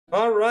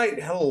All right,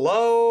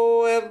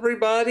 hello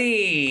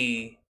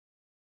everybody.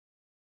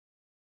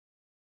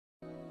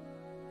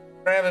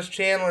 Travis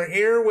Chandler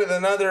here with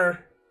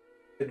another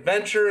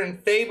adventure in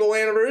Fable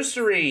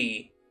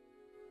Anniversary.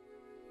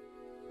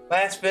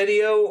 Last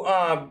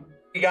video,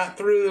 we got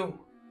through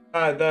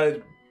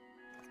the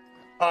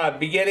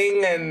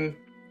beginning and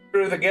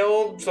through the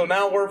guild, so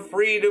now we're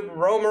free to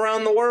roam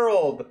around the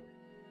world.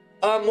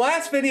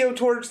 Last video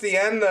towards the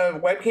end, the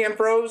webcam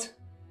froze.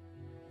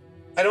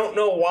 I don't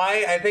know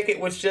why. I think it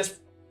was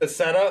just the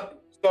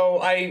setup. So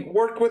I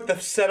worked with the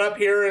setup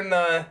here in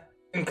the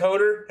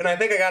encoder, and I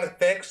think I got it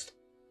fixed.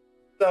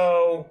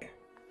 So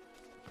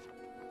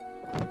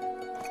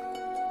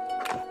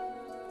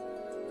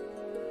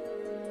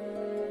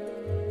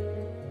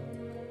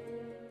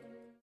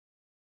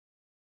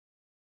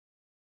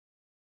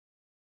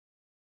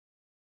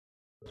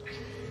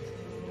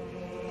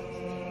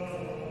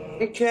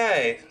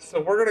okay,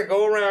 so we're gonna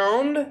go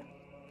around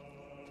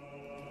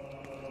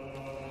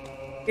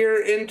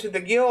here into the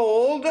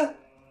guild.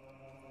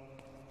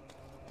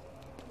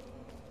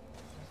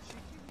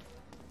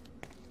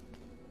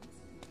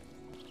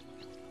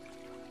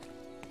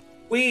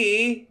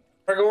 We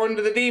are going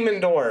to the demon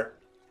door.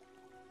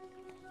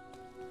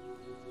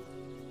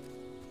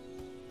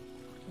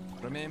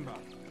 Remember.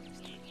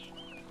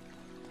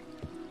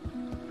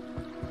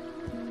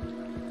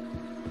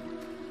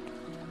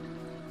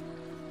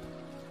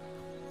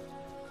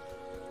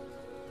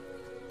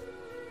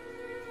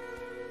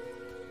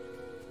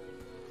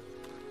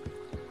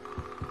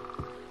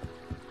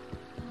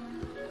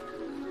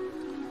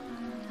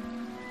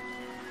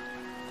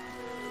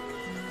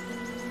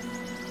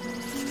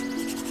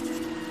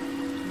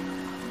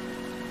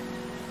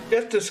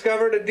 Just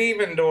discovered a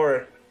demon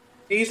door.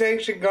 These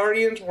ancient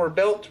guardians were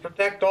built to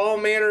protect all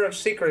manner of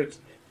secrets.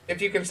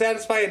 If you can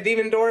satisfy a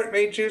demon door, it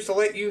may choose to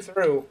let you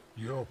through.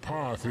 Your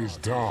path is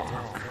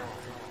dark.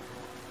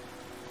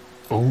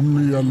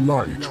 Only a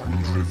light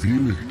will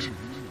reveal it,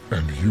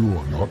 and you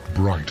are not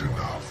bright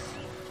enough.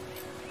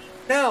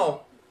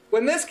 Now,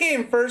 when this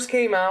game first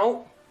came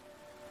out,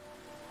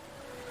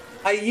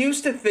 I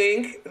used to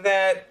think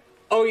that,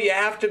 oh, you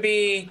have to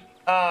be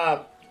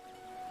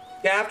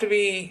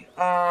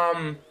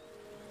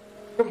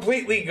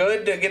completely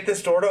good to get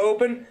this door to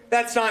open.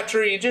 That's not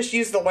true. You just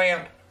use the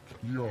lamp.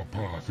 Your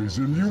path is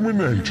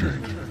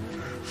illuminated.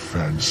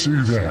 Fancy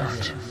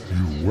that.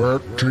 You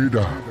worked it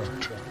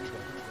out.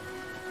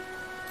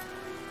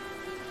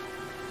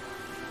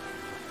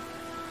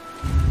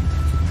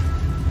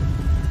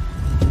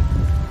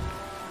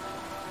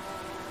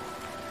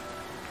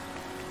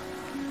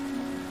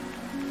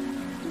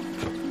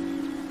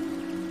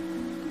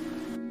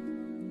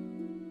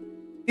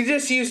 You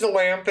just use the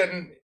lamp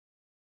and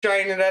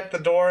shine it at the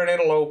door and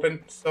it'll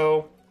open,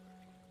 so.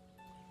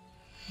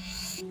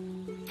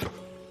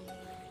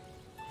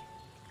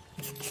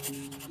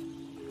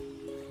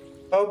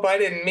 Oh, I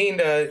didn't mean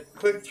to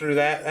click through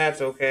that. That's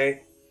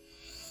okay.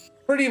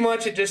 Pretty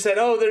much it just said,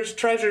 oh, there's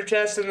treasure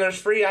chests and there's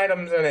free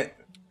items in it.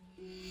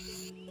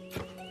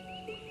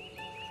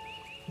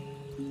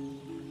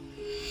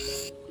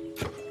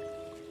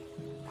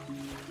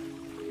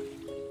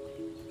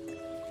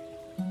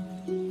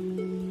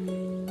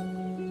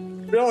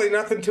 Really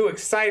nothing too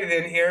excited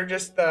in here,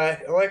 just the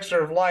elixir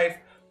of life.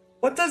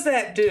 What does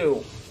that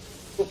do?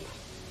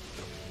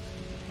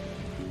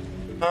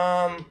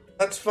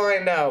 Let's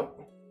find out.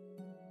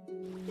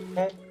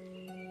 Oh.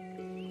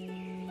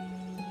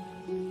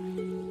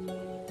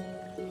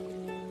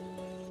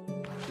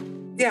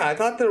 Yeah, I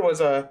thought there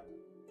was a...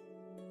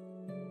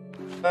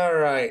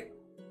 Alright.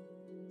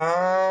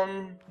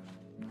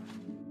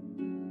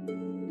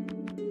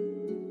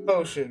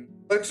 Potion.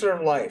 Elixir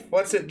of life.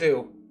 What's it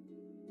do?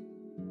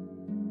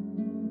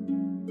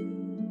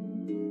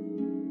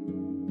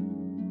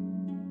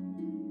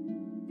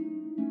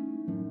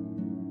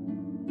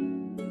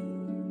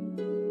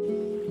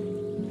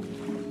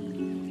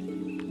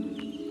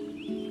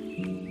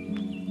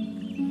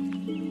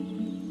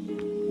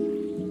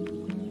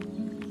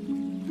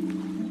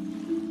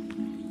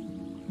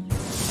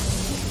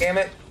 Damn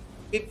it.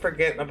 Keep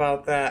forgetting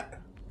about that.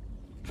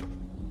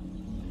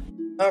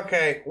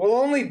 Okay, we'll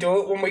only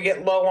do it when we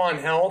get low on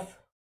health.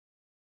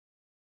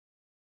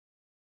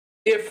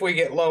 If we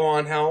get low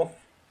on health.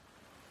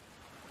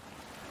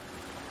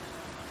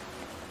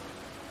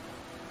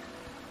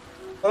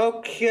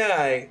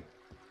 Okay.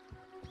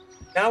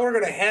 Now we're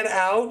gonna head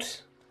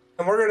out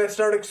and we're gonna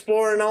start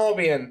exploring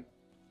Albion.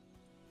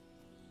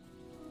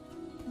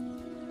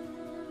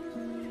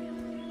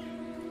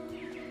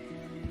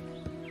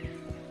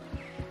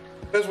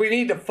 Because we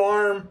need to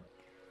farm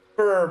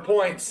for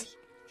points.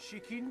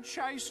 Chicken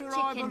chaser,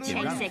 Chicken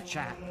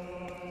chaser.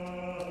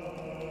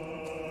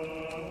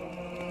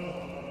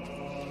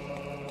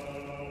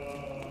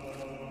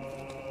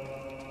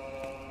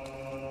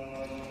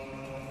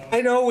 I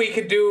know we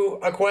could do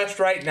a quest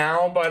right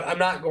now, but I'm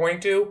not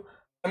going to.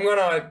 I'm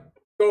gonna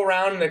go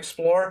around and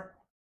explore.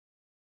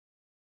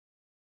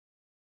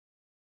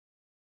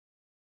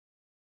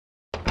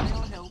 May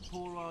I help,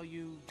 or are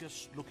you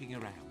just looking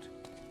around?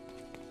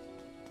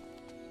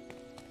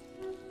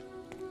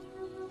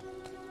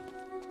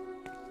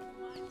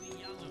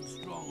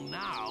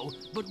 now,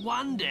 but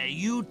one day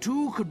you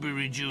too could be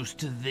reduced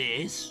to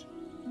this.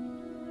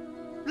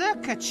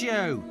 Look at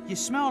you! You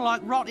smell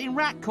like rotting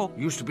rat cook.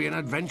 Used to be an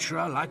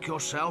adventurer like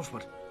yourself,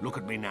 but look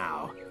at me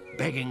now,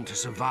 begging to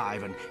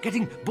survive and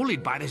getting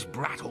bullied by this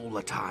brat all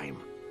the time.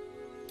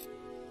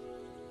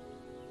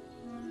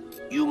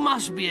 You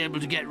must be able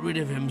to get rid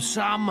of him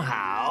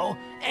somehow.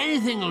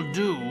 Anything'll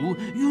do.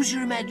 Use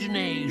your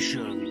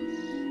imagination.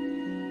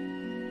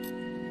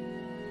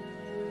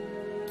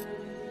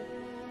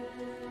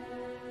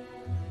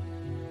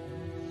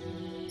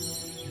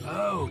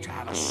 Oh, to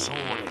have a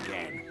sword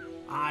again.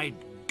 I'd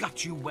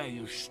gut you where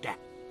you step.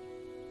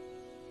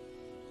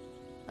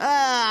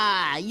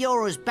 Ah,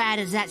 you're as bad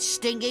as that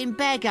stinking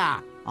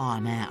beggar.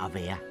 I'm out of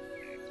here.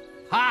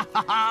 Ha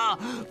ha ha!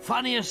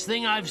 Funniest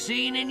thing I've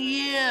seen in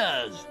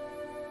years.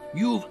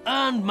 You've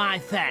earned my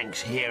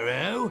thanks,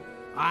 hero.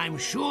 I'm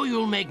sure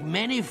you'll make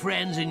many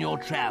friends in your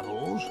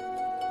travels.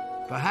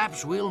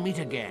 Perhaps we'll meet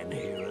again,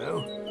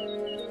 hero.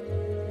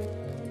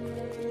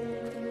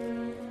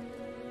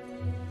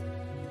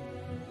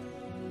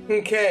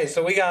 Okay,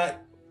 so we got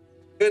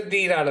good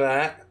deed out of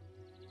that.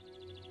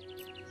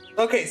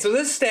 Okay, so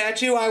this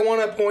statue I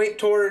want to point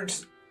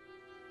towards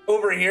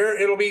over here.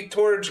 It'll be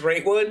towards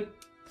Greatwood.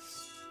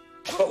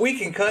 But we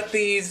can cut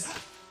these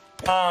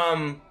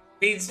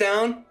beads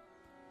down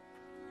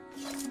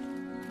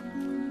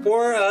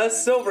for a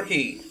silver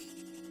key.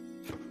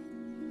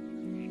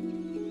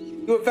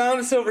 You have found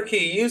a silver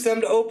key. Use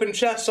them to open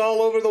chests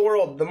all over the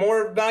world. The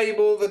more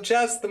valuable the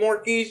chest, the more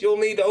keys you'll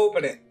need to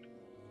open it.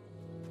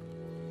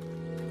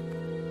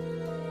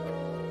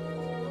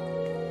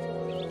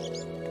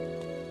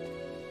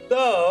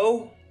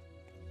 So,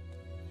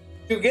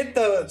 to get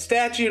the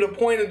statue to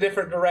point a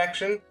different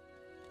direction,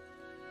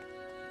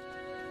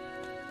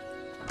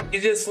 you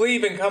just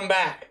leave and come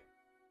back.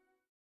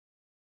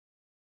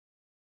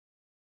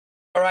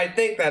 Or I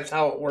think that's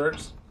how it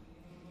works.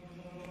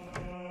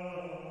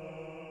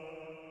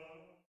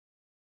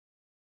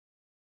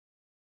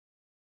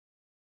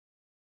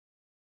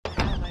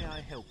 How may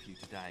I help you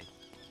today?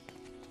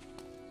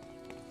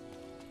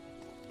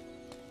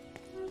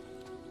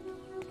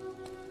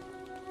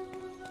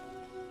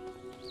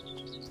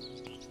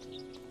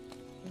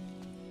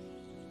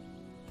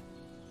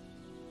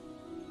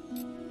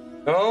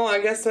 No, I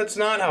guess that's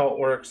not how it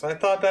works. I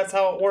thought that's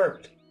how it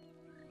worked.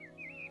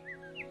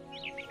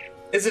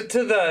 Is it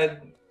to the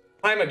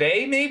time of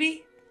day,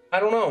 maybe? I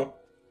don't know.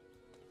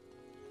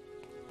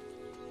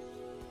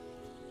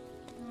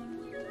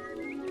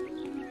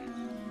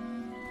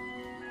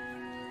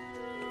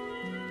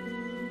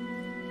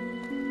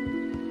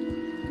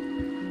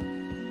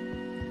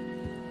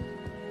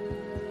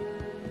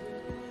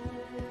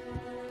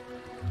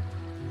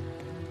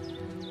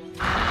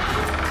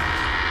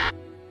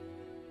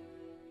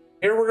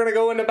 Here we're gonna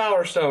go into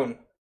Bowerstone.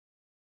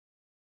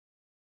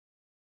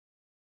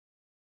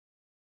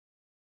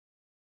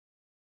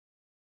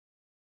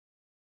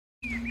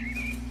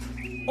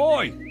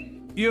 Oi!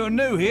 You're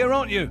new here,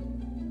 aren't you?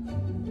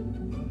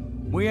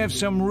 We have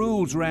some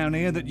rules round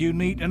here that you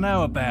need to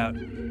know about.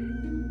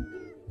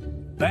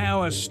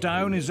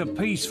 Bowerstone is a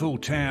peaceful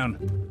town.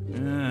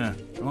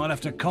 I'll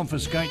have to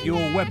confiscate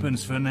your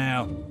weapons for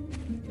now.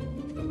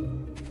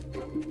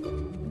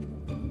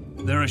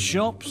 There are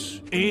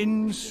shops,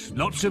 inns,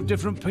 lots of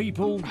different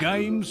people,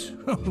 games,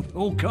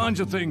 all kinds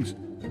of things.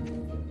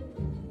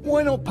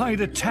 Why not pay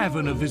the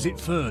tavern a visit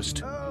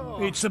first?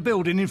 It's the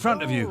building in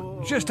front of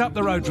you, just up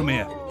the road from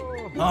here.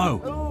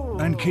 Oh,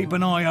 and keep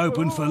an eye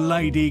open for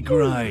Lady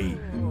Grey.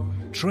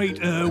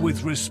 Treat her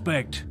with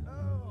respect.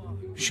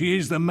 She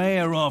is the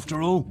mayor,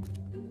 after all.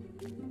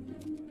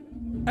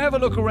 Have a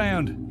look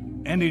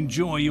around and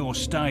enjoy your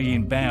stay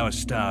in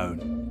Bowerstone.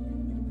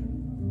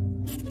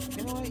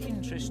 Can I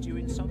interest you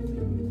in something?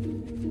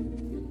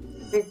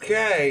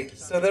 Okay,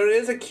 so there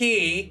is a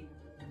key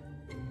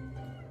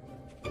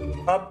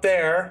up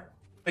there.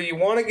 So you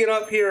want to get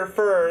up here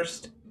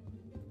first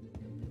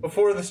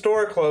before the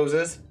store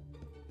closes.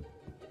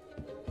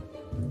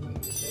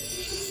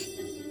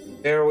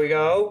 There we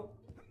go.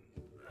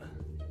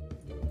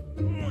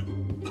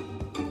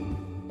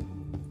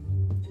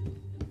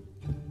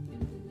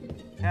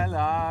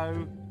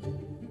 Hello.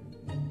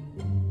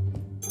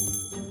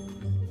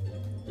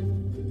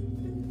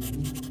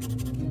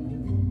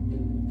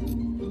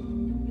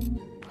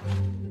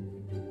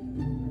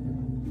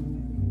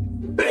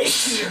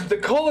 The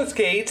Colas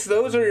gates,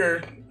 those are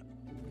your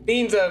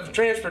means of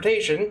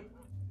transportation.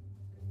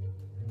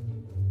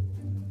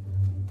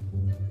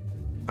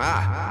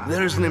 Ah,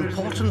 there is an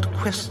important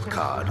quest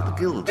card at the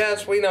guild.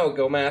 Yes, we know,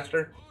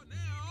 Guildmaster.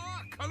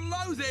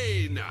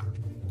 Clothing!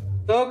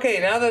 Okay,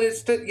 now that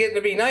it's getting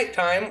to be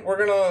nighttime, we're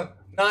gonna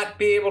not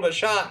be able to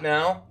shop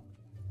now.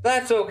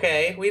 That's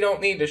okay, we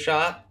don't need to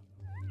shop.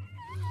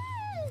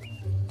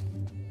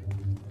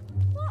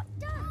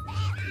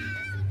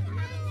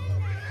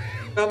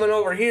 Coming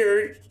over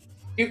here,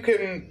 you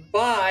can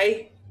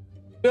buy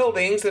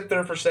buildings if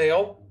they're for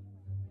sale.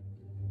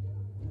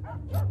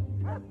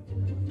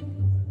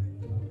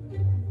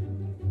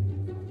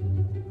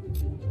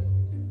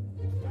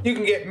 You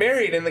can get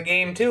married in the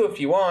game too if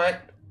you want.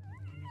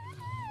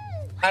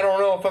 I don't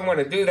know if I'm going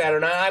to do that or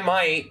not. I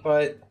might,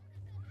 but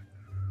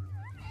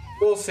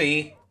we'll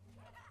see.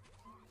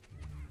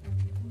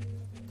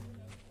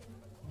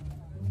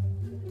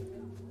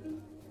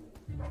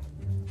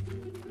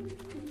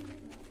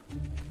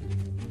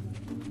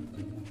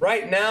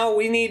 Right now,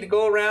 we need to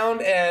go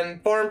around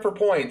and farm for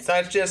points.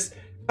 That's just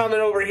coming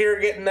over here,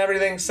 getting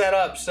everything set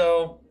up,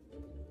 so...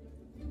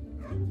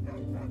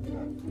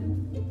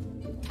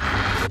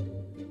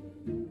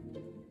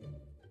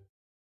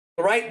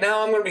 Right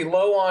now, I'm going to be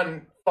low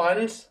on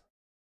funds,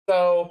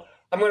 so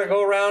I'm going to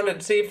go around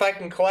and see if I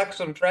can collect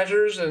some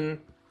treasures and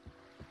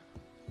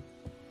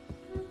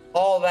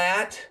all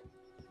that.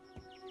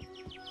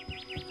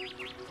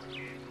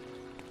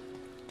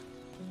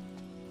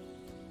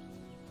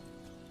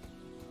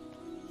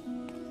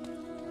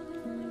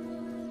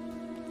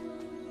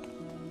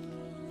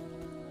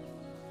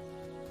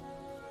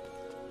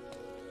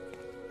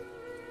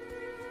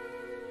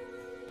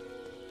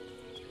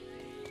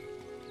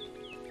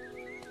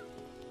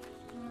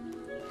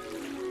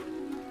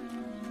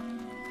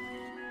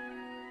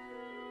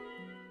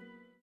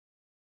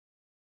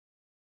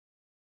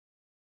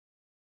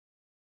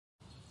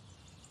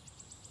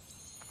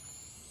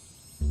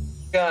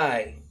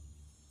 Guy.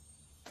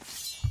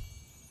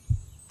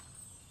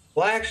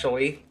 Well,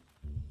 actually,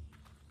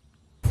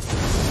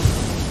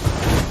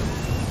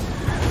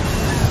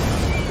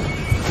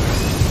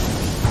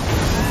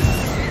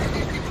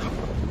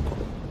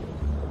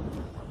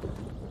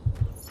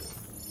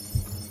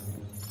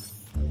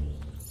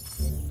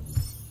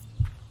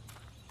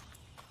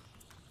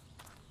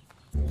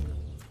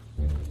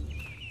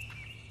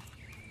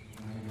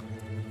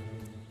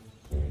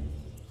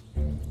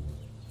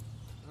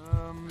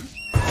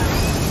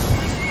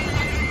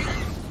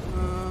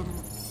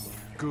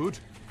 Good.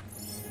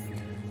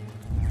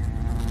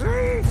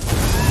 Please.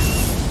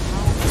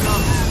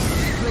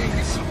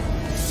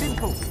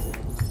 Simple.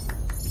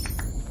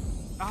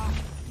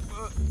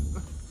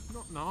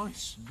 Not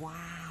nice.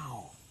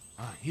 Wow.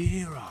 A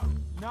hero.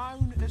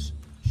 Known as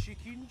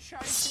Chicken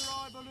Chaser,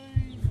 I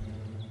believe.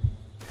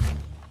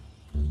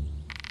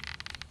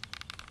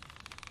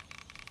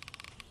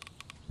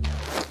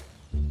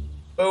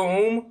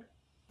 boom.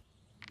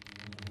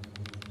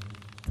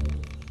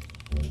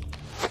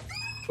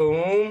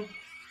 Boom.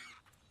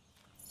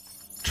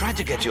 Try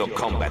to get your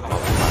combat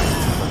modifier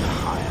even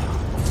higher.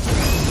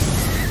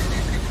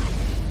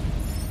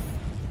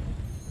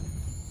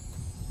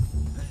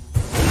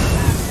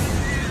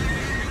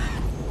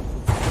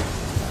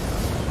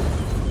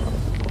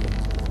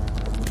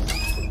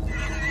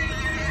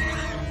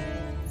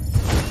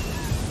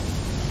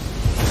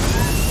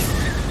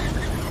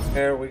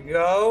 There we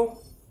go.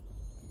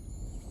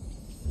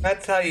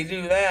 That's how you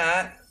do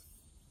that.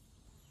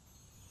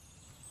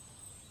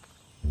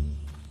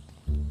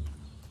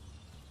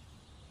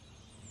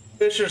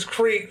 Fisher's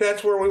Creek,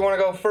 that's where we want to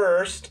go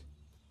first.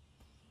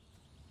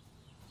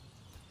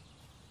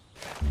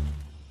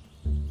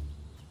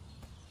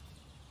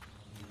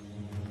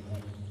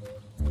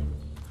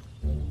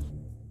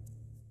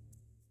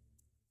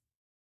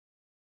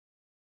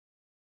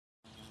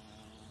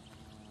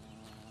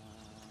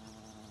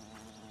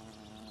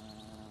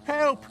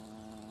 Help!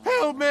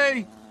 Help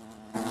me!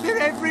 They're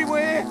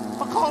everywhere!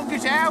 I can't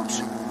get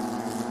out!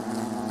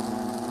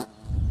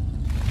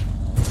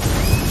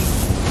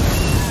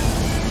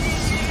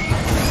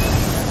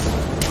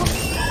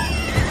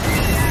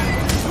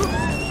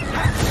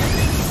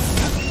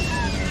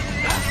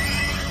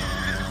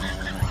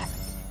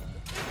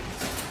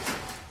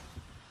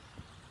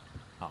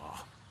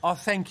 I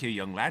thank you,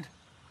 young lad.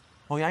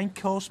 I ain't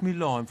cast me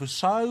line for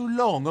so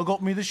long I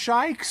got me the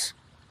shakes.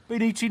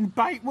 Been eating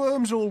bait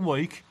worms all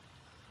week.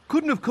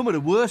 Couldn't have come at a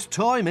worse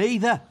time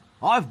either.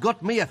 I've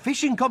got me a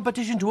fishing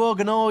competition to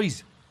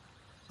organise.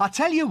 I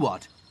tell you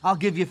what, I'll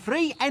give you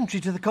free entry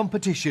to the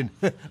competition.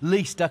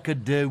 Least I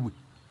could do.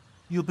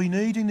 You'll be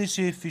needing this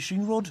here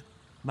fishing rod.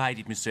 Made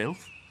it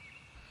myself.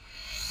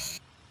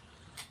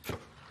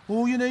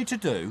 All you need to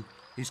do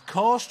is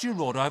cast your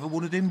rod over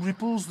one of them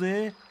ripples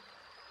there.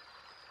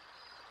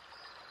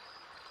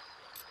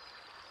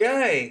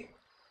 Yay!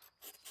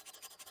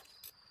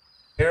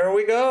 Here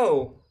we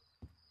go.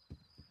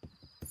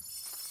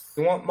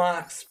 You want my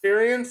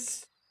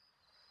experience?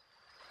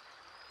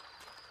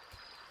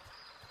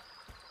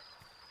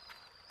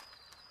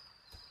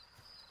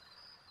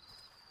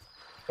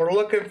 We're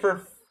looking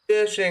for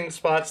fishing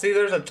spots. See,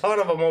 there's a ton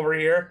of them over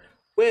here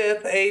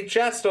with a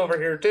chest over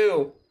here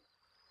too.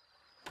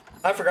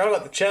 I forgot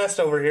about the chest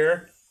over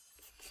here.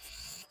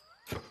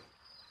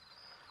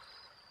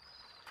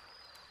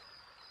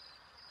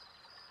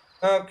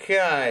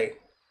 Okay.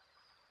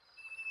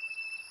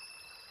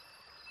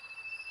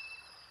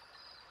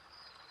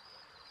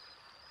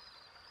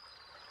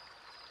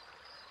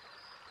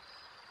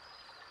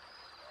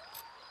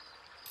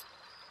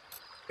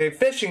 Okay,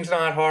 fishing's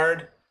not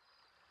hard.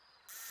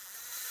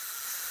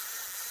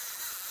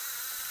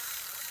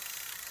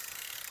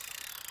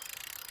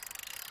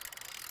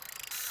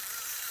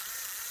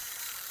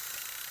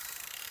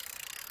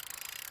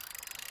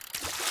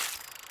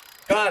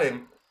 got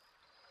him.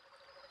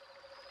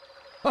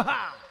 Ha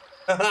ha!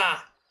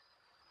 Haha.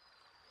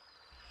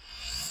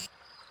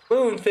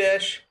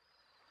 Moonfish.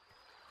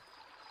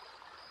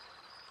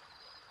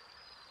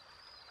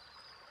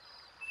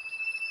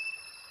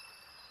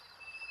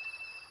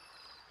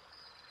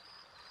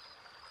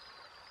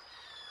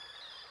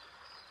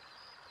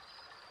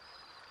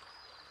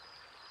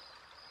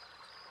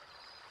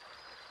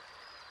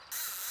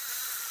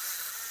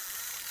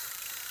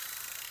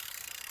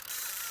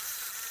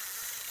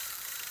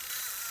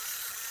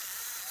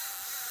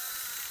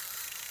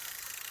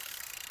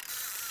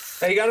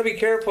 Now you gotta be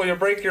careful, you'll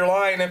break your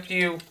line if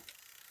you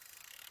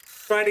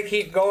try to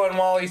keep going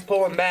while he's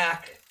pulling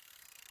back.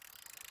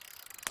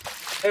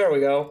 There we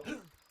go.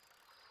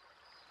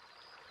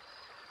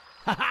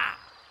 Ha ha!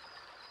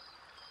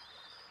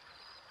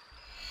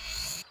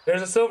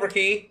 There's a silver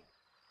key.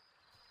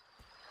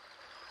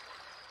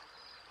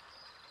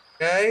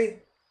 Okay.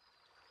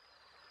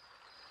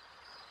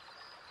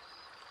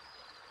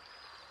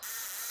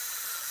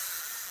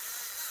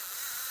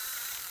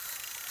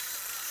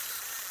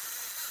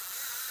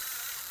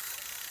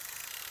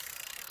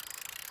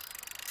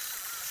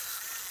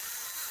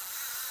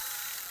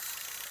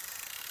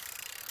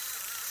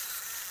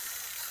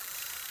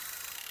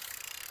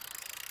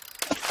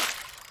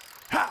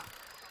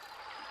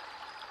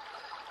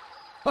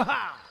 Ha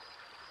ha!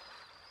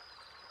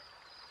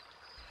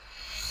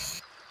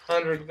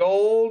 100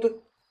 gold.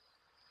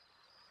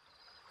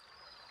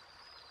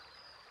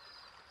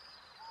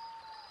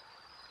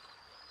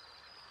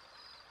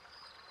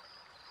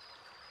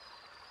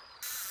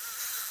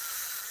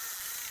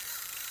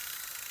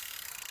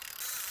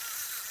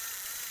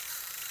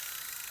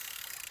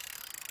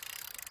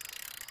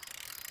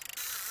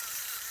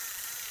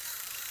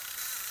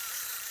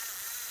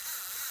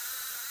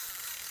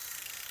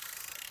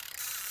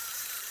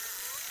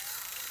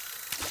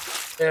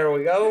 There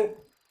we go.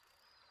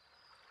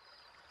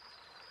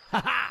 Ha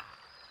ha!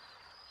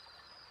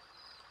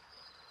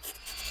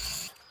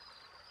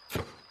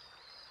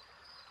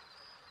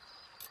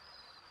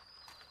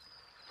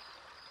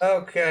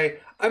 Okay.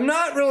 I'm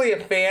not really a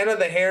fan of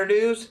the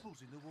hairdos.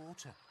 In the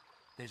water.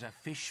 There's a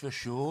fish for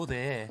sure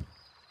there.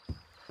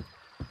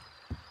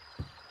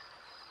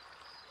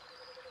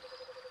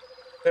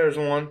 There's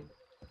one.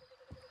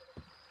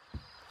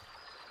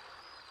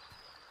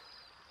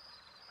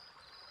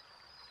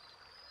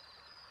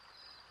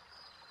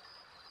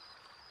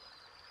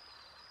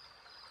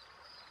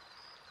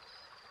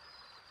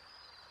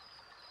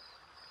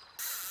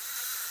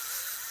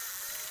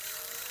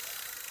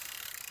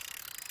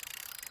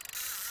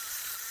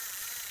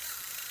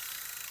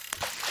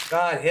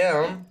 Got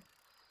him.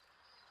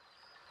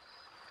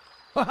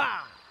 Ha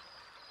ha!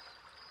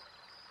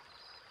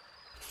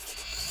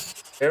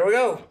 There we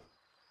go.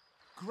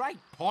 Great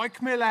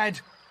pike, my lad.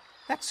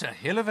 That's a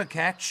hill of a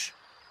catch.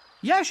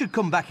 You should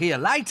come back here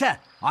later.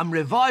 I'm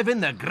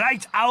reviving the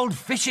great old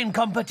fishing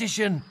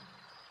competition.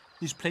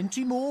 There's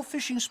plenty more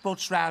fishing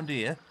spots round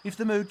here, if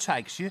the mood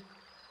takes you.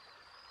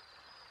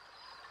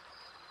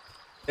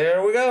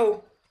 There we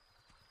go.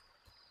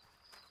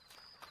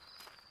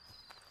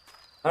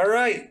 All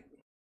right.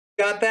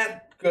 Got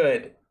that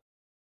good.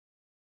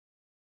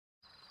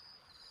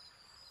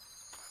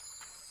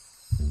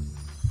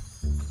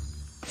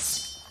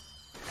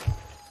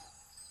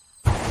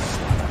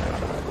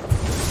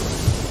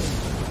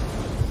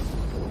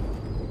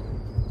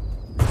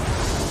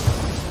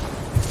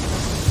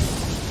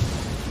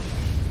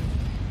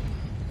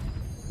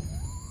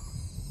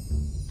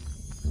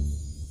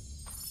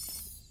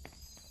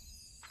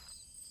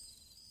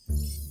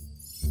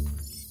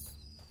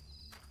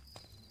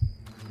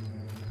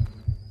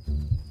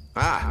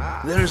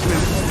 Ah, there is an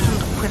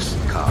important quest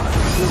card.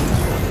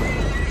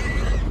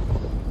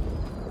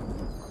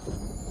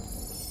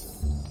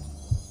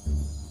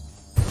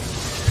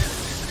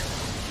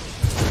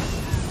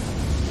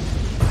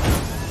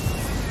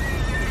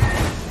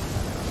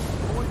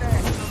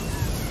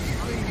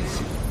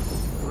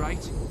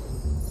 Right.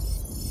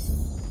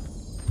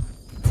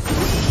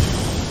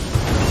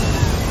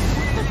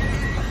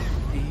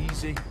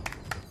 Easy.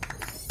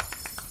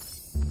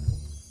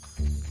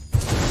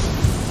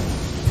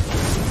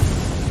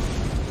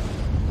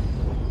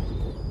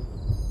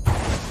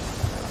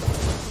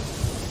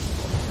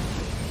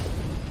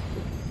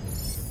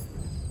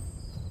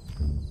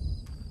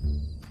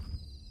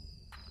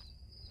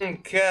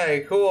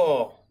 Okay,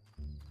 cool.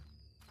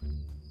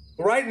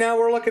 Right now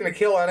we're looking to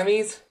kill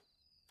enemies.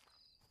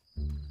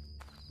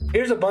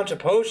 Here's a bunch of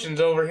potions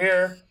over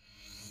here.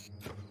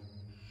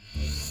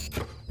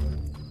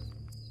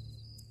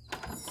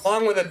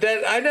 Along with a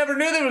dead... I never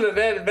knew there was a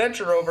dead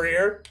adventure over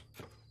here.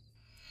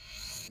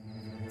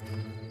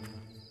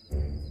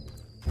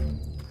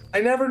 I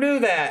never knew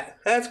that.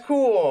 That's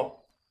cool.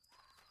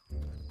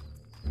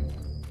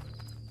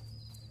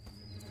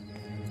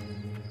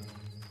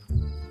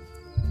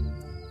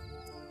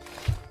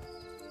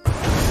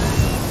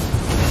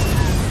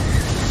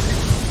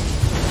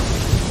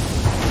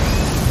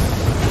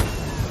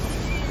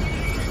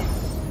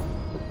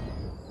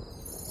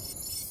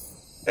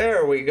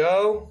 There we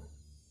go.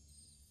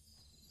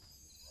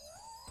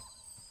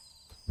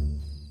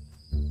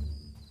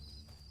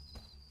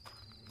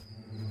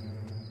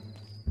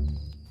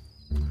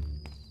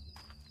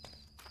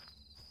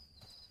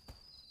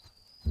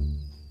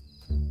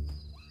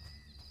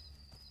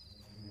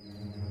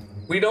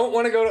 We don't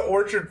want to go to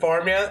Orchard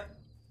Farm yet,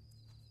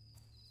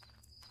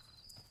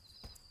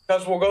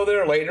 because we'll go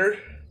there later.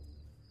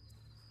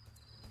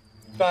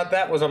 Thought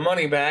that was a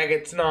money bag.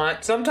 It's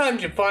not.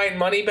 Sometimes you find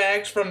money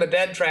bags from the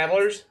dead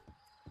travelers.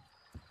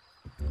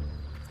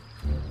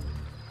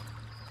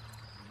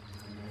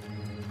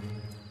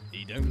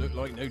 He don't look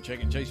like no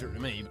chicken chaser to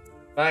me.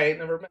 I ain't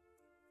never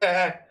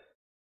met.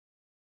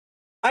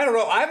 I don't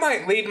know. I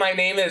might leave my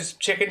name as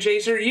Chicken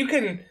Chaser. You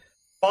can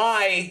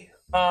buy,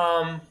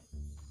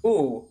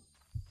 ooh.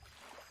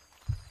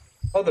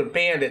 Oh, they're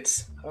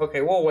bandits.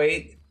 Okay, we'll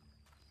wait.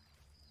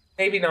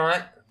 Maybe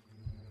not.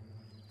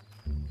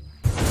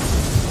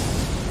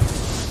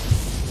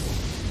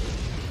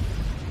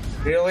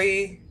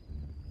 Really?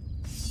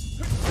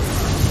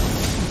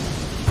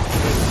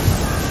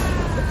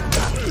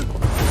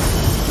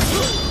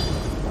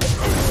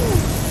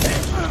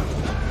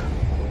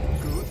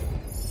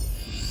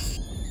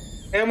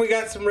 And we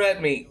got some red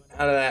meat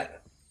out of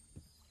that.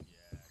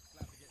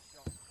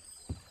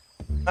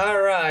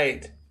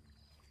 Alright.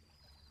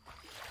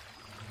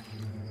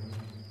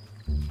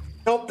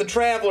 Help the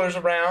travelers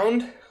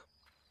around.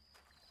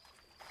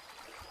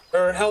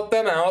 Or help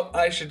them out,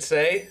 I should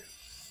say.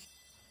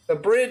 The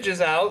bridge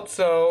is out,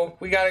 so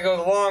we gotta go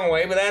the long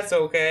way, but that's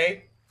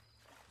okay.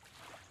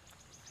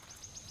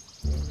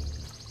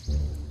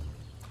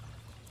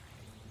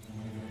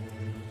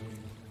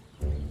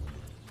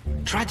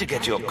 Try to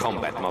get your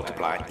combat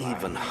multiplier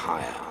even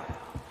higher.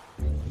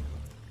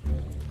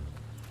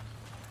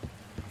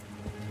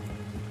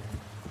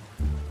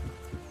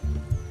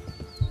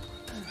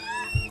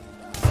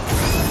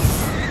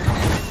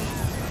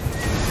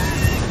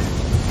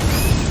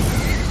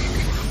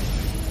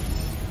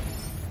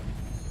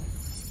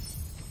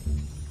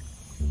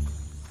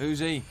 Who's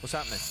he? What's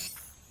happening?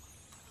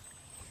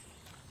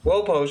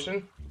 Will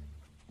potion.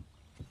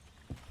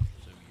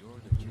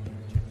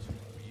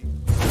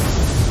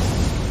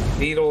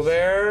 Beetle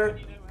there.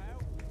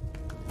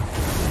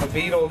 A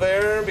beetle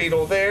there.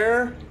 Beetle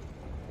there.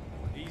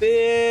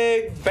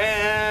 Big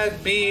bad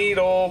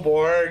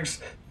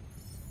Beetleborgs.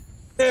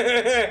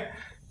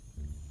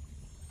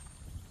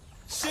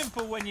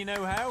 Simple when you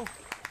know how.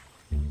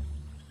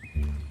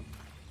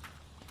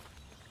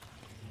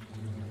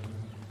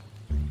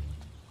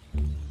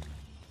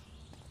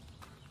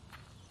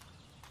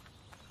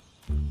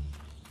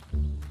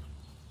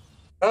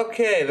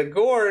 Okay, the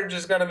gorge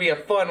is gonna be a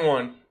fun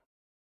one.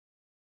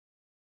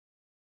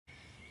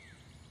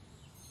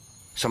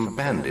 Some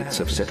bandits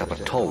have set up a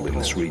toll in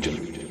this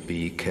region.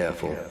 Be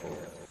careful.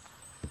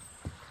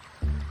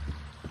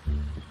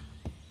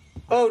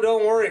 Oh,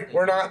 don't worry,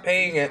 we're not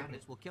paying it.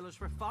 Bandits will kill us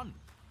for fun.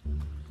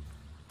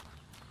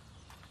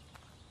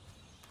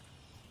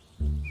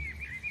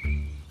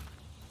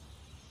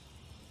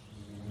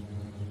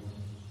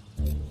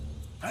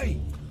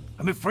 Hey,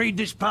 I'm afraid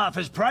this path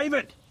is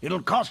private.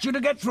 It'll cost you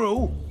to get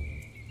through.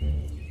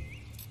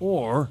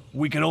 Or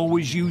we can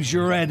always use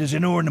your head as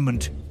an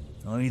ornament.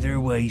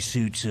 Either way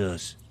suits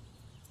us.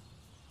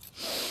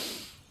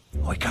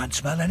 I can't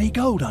smell any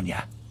gold on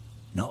ya.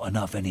 Not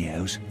enough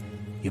anyhows.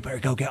 You better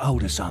go get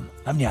hold of some,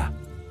 haven't ya?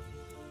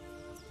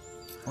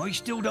 I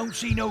still don't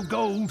see no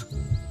gold.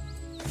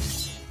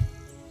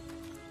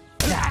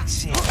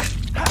 That's it.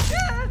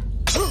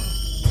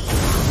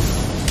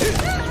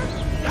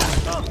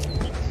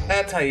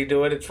 That's how you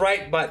do it. It's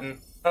right button.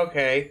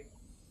 Okay.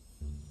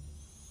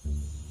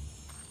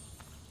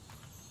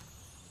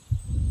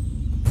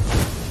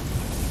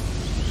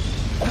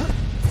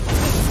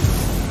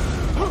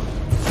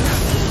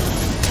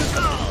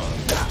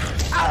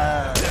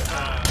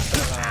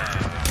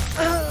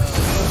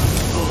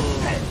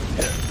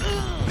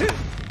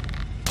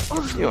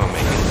 You are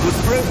making good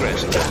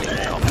progress in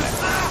combat.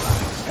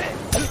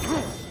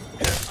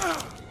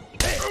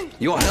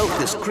 Your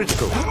health is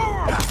critical.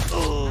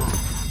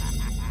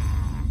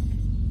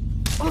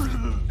 I'm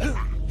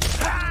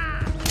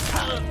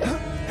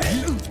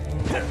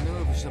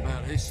nervous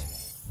about this.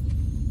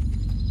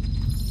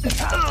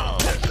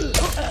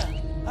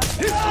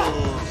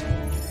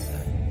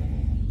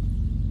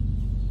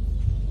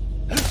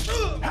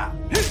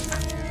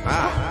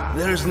 Ah,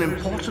 there is an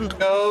important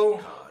Go.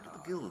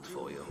 guild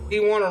for you.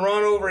 You want to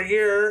run over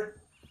here?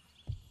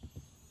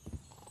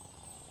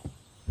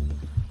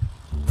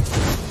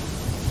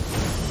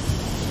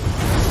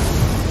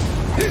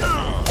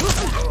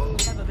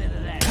 Have a bit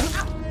of that.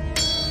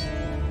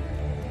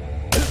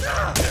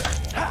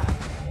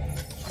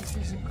 This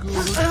isn't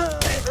good.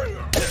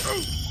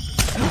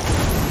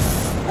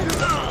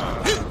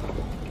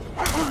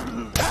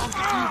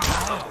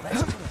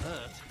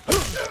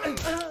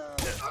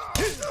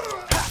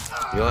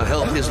 Your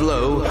health is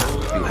low. Do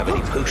you have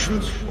any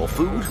potions or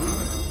food?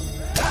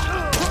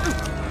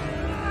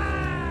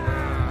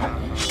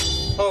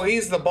 Oh,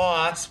 he's the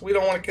boss. We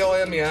don't want to kill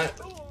him yet.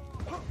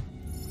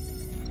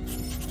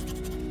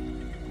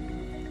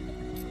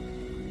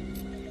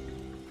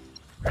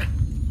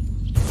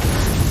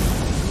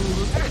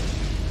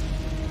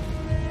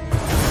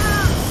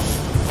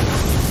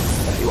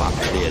 You are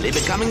clearly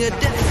becoming a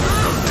death.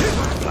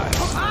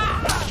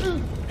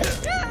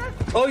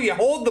 Oh, you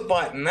hold the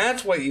button.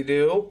 That's what you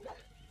do.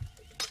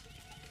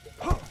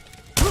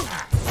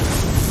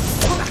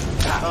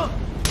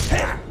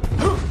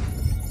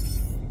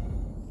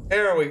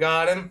 There, we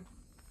got him.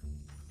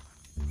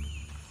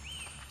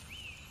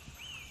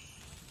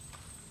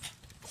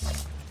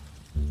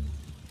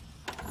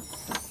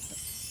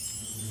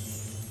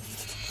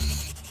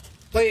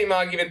 Flame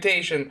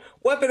augmentation.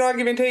 Weapon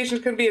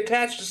augmentations can be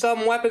attached to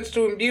some weapons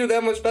to imbue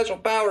them with special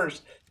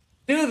powers.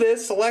 To do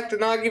this, select an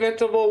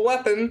augmentable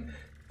weapon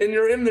in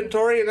your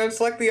inventory and then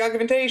select the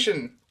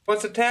augmentation.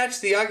 Once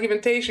attached, the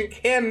augmentation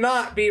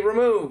cannot be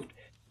removed.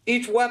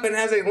 Each weapon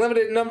has a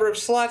limited number of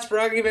slots for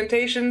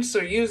augmentation, so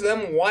use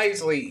them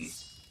wisely.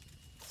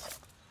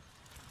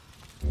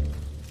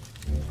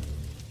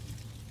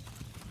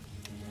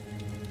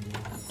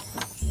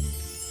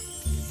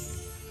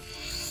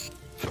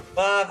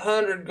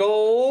 $500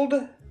 gold.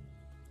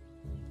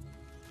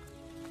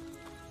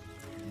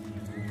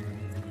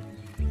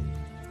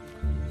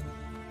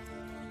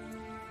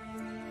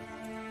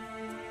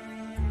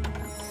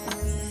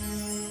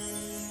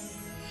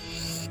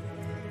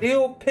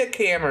 Steel pick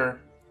hammer.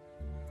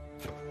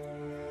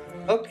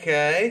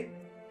 Okay.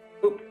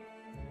 Oop.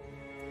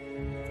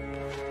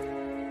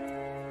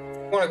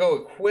 Want to go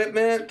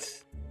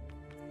equipment,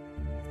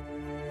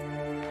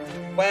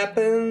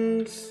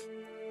 weapons.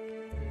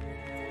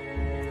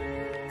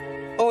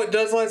 Oh, it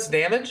does less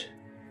damage?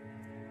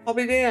 I'll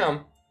be damned.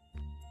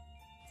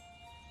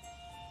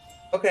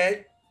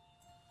 Okay.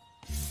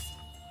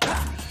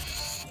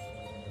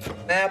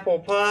 Apple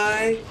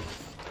pie.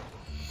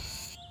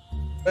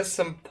 With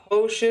some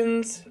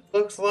potions,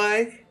 looks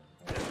like.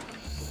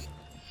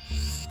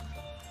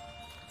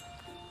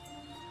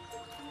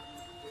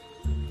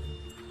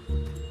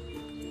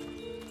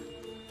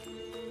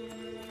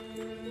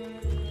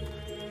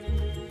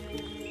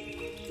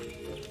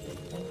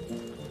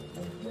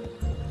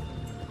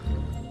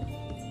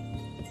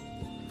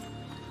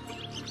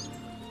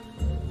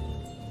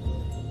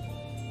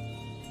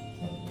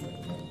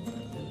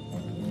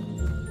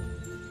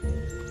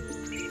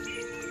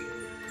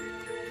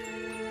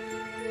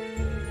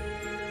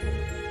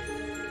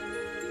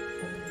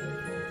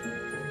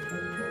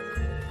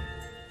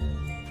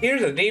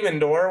 Here's a demon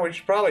door. We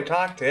should probably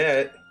talk to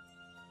it.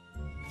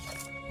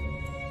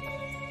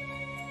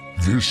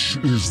 This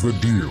is the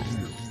deal.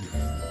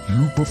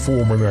 You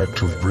perform an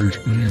act of great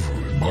evil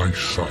in my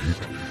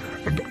sight,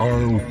 and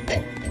I'll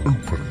pop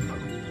open.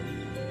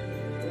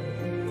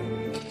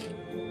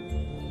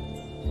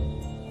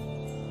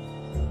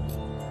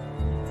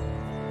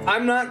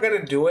 I'm not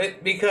gonna do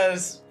it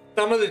because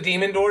some of the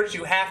demon doors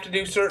you have to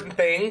do certain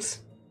things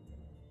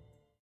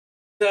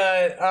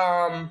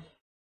to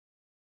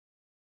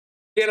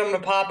get them to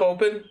pop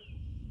open.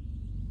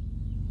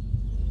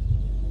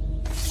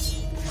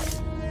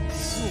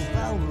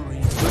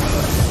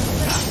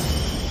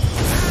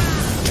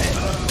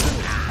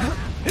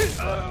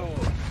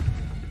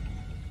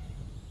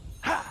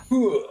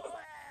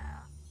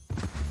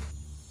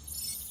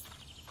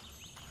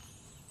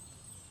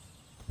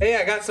 Hey,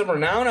 I got some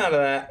renown out of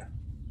that.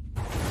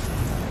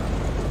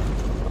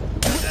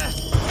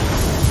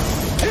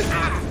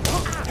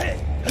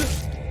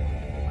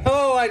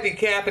 Oh, I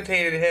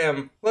decapitated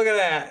him. Look at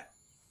that.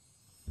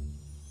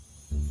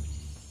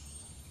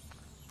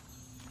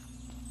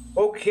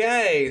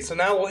 Okay, so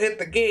now we'll hit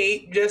the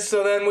gate just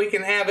so then we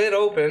can have it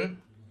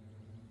open.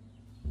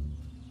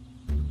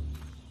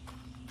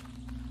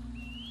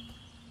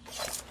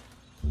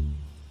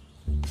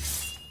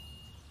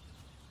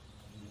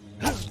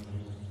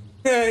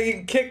 You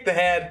can kick the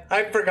head.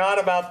 I forgot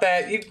about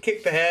that. You can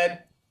kick the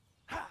head.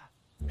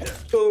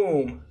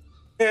 Boom.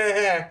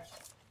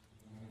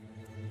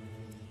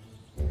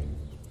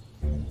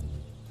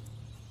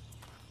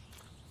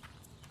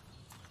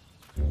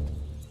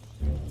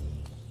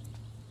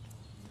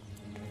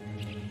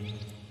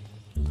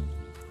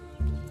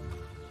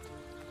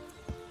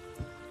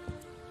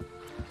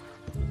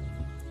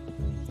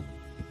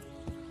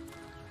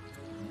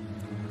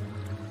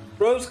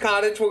 Rose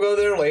Cottage, we'll go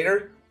there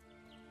later.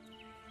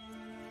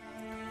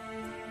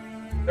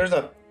 There's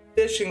a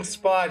fishing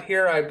spot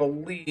here, I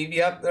believe.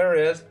 Yep, there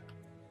is.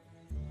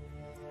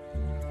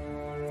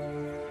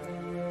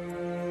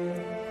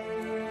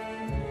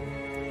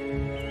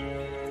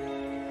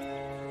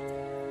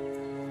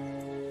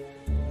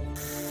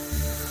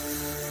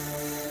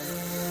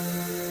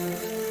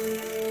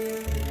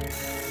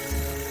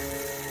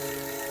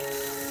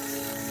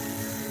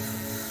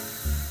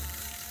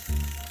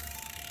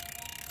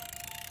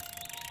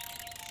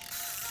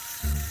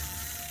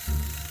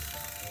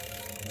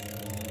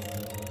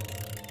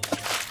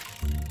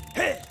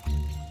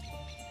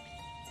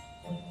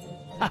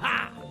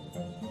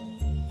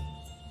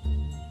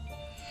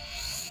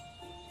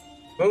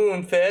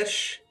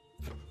 Moonfish.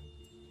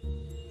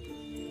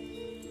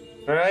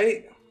 All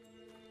right.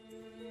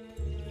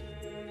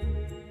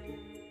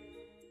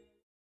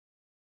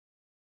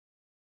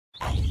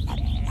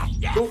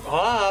 Ooh,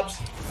 Hobbs.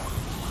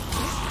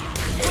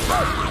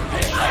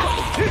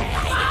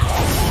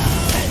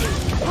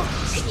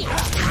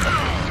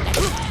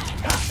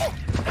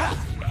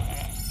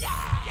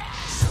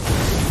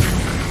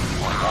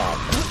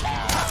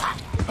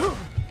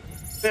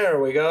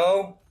 There we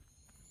go.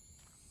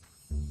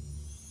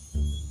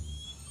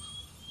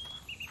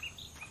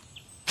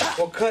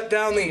 We'll cut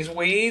down these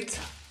weeds,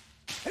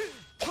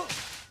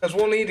 because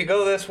we'll need to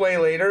go this way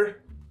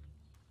later.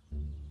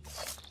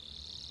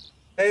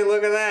 Hey,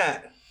 look at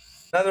that.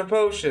 Another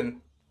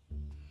potion.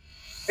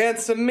 And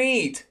some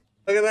meat.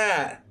 Look at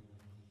that.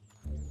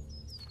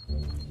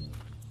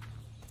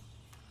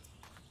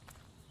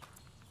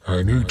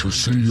 I need to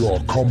see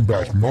your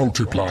combat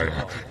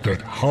multiplier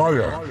get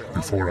higher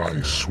before I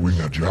swing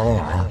a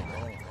jar.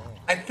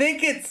 I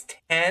think it's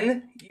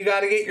 10. You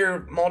gotta get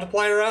your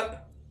multiplier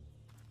up.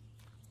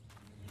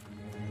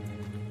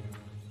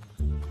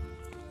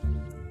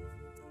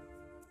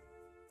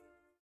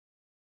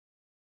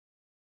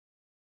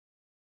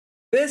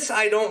 This,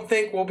 I don't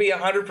think, will be a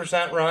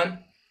 100% run.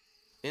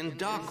 In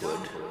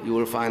Darkwood, you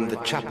will find the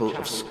Chapel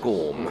of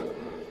Scorn.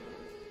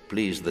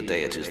 Please the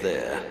deities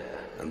there,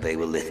 and they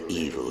will let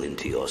evil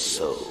into your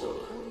soul.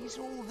 What is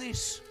all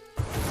this?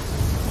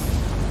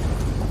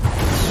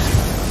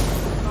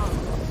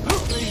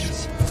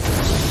 Please.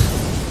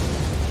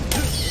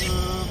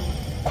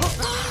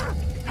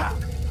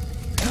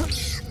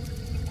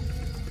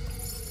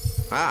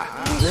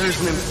 Ah, there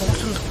is an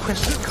important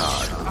quest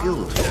card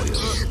guild for you.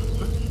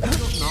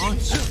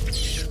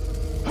 Nice.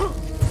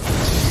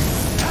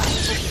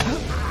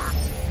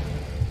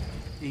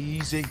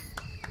 Easy.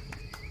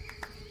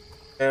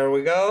 There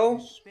we go.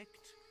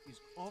 Respect is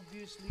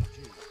obviously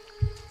due.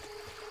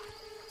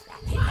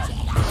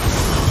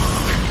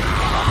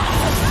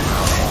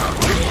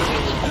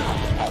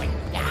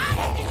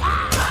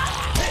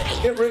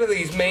 Get rid of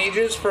these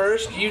mages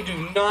first. You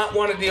do not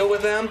want to deal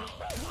with them.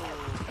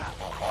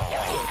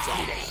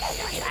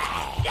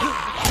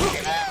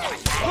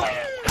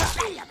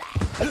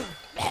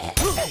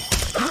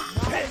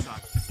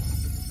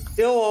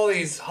 Kill all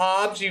these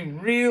hobs. You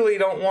really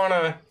don't want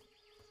to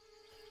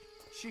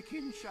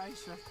Chicken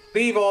chaser.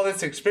 leave all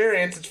this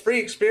experience. It's free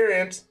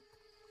experience.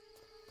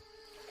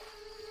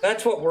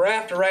 That's what we're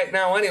after right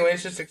now anyway.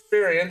 It's just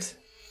experience.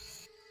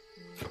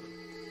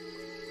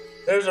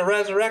 There's a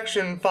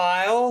resurrection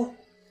file.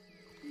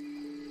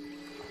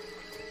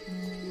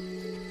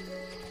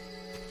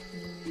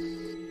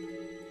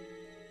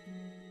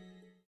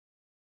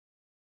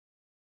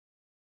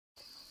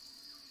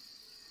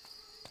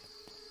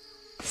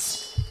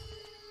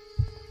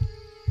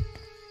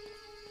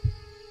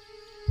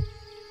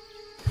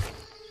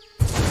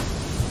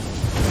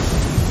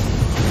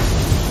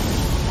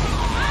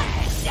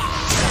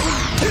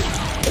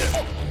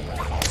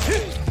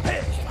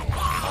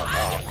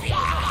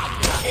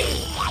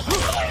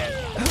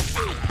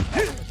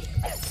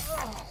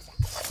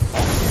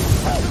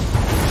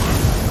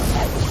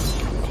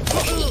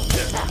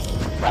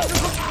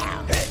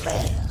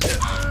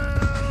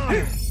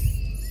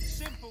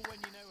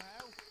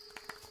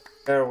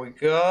 There we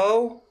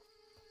go.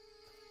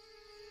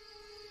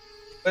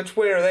 Which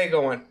way are they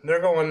going? They're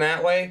going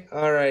that way?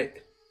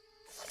 Alright.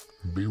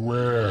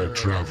 Beware,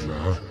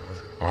 traveler.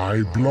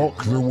 I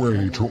block the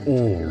way to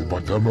all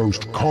but the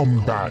most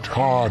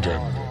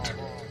combat-hardened.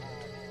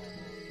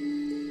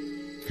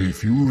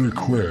 If you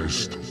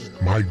request,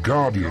 my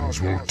guardians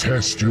will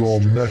test your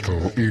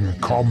mettle in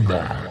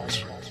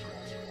combat.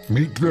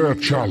 Meet their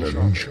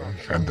challenge,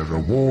 and the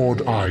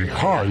reward I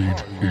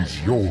hide is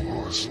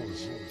yours.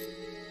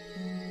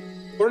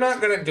 We're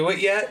not gonna do it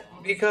yet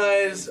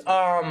because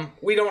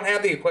we don't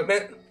have the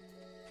equipment.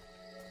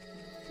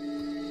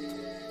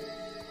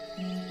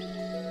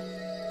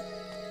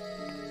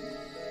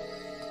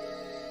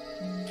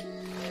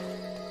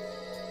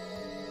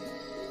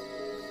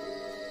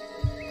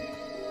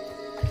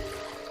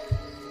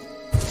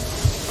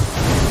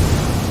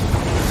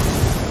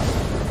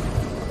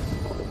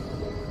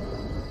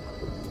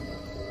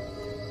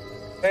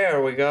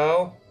 There we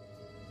go.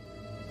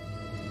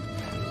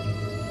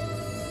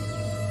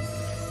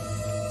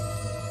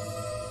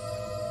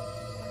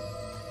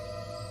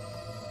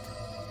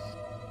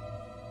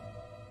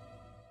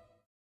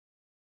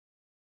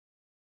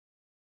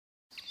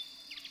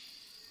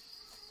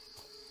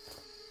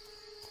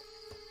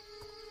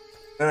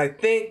 And I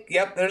think,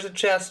 yep, there's a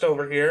chest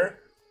over here.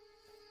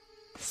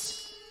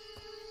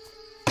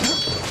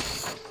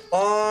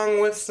 Along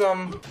with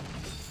some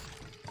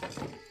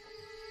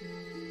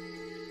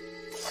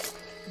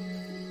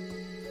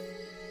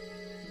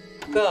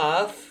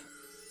stuff.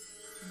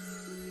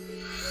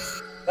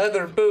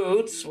 Leather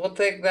boots, we'll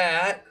take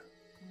that.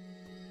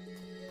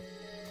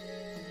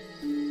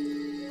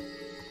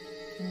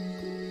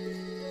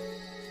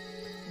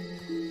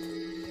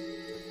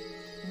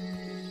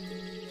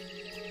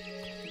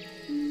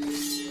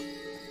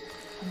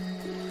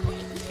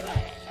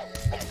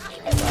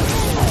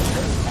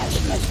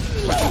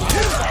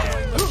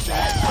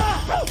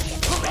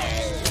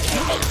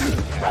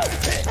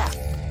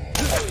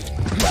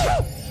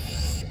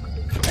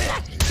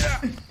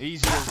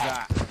 Easy as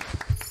that.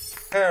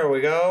 There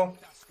we go.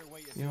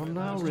 You're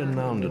now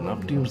renowned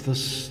enough to use the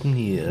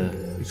sneer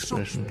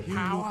expression.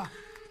 Power.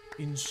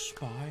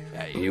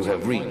 Inspire. You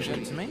have reached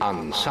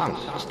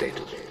unsung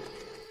status.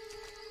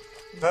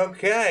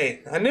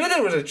 Okay, I knew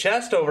there was a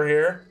chest over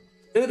here.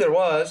 Knew there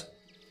was.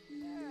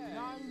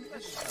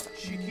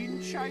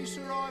 Chicken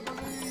chaser, I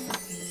believe.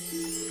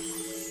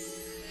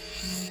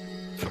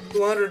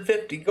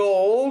 250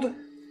 gold.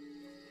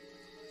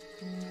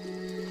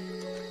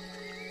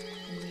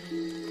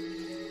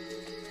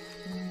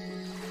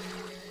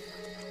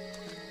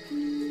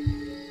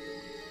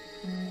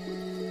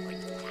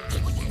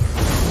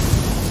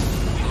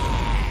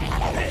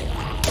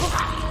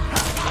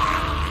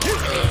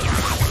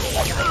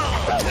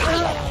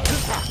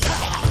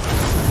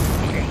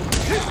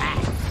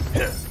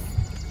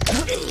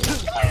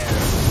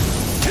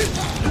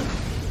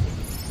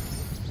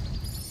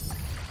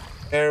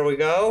 There we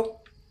go.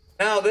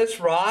 Now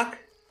this rock,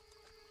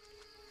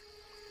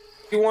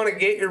 you want to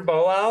get your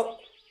bow out.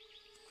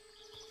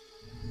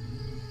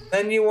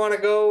 Then you want to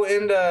go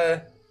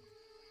into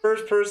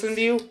first person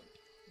view.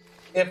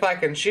 If I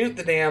can shoot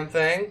the damn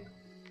thing.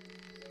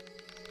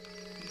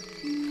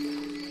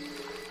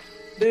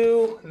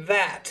 Do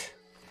that.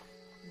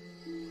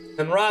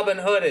 And Robin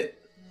Hood it.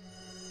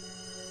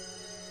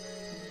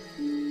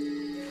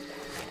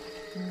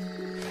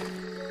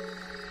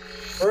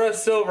 For a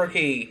silver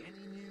key.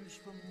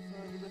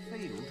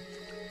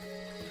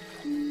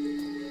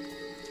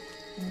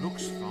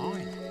 Looks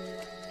fine.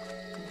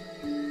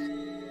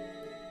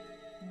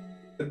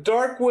 The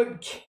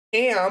Darkwood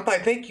Camp, I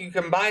think you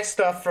can buy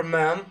stuff from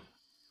them.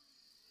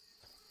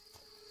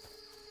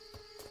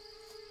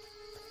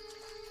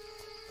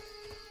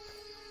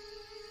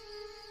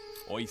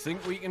 I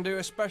think we can do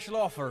a special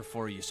offer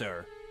for you,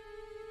 sir.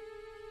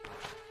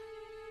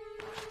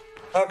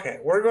 Okay,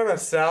 we're gonna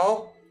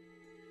sell.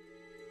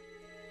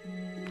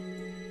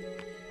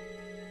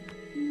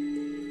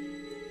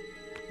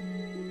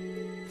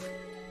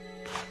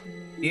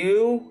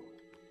 You.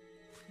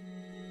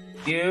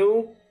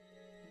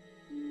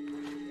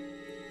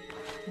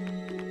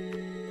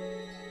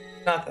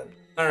 Nothing.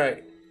 All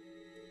right.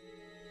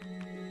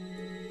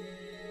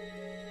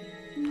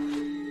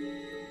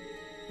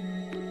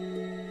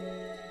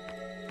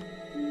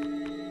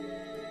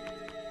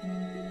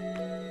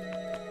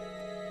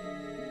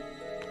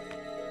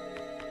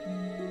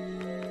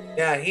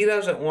 Yeah, he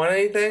doesn't want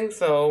anything,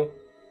 so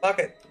fuck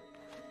it.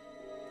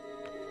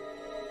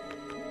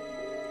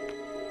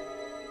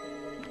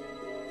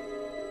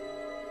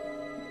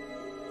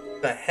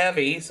 The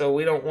heavy, so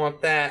we don't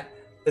want that.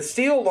 The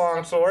steel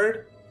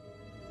longsword,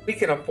 we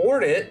can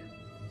afford it.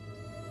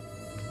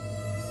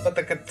 But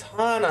the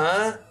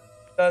katana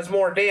does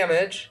more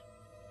damage.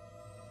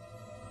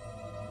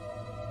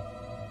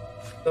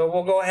 So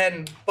we'll go ahead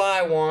and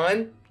buy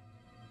one.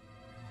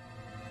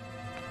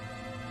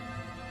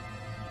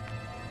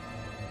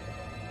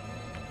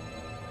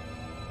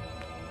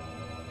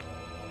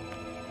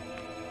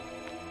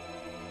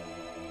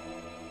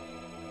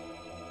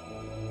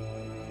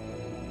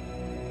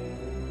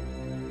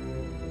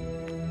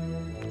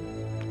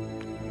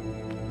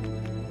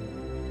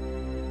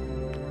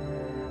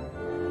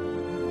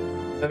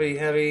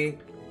 Heavy.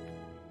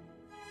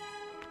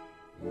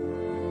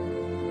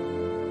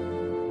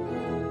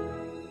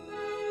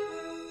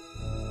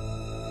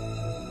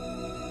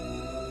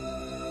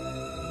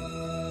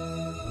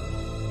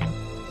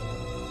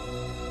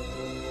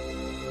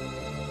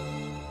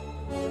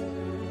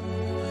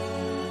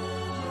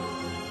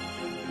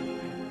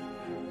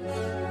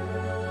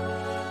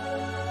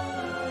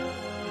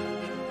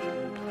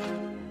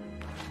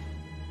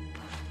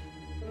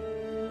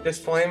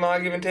 Just flame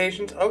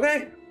augmentations?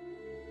 Okay.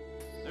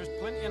 There's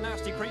plenty of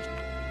nasty creatures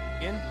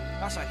in.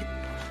 That's a hit.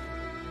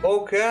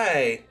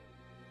 Okay.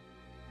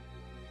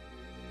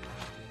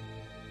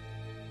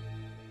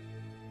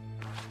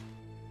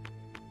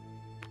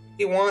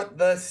 You want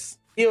the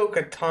steel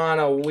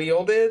katana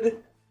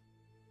wielded?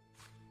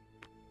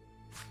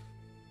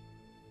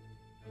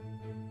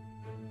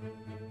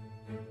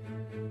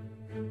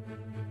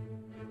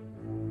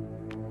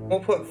 We'll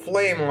put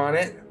flame on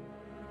it.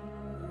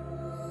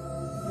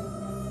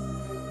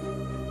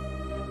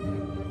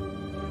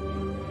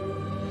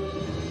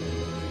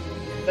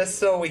 Just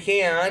so we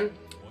can.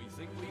 I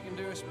think we can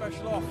do a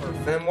special offer.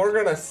 And we're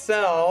gonna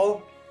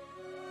sell.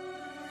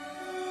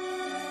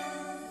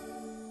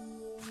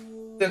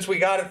 Since we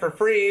got it for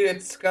free,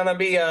 it's gonna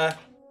be a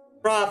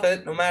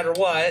profit no matter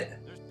what.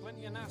 There's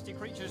plenty of nasty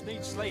creatures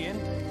need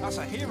slaying. That's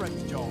a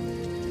hero's job.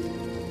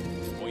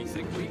 I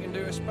think we can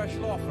do a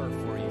special offer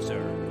for you,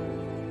 sir.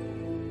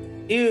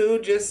 You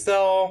just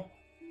sell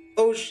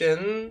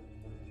ocean.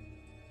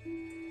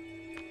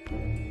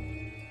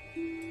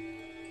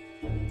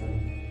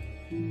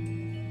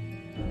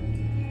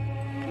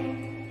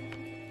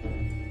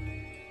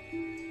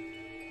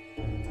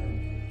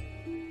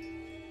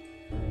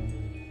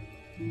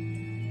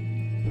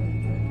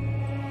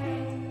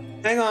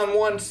 Hang on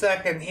 1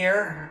 second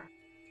here.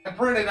 I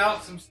printed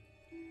out some.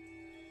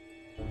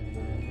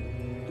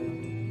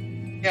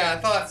 Yeah, I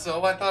thought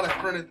so. I thought I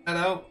printed that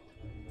out.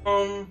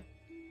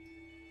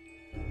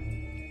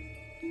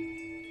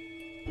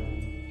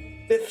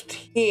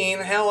 15.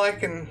 Hell, I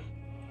can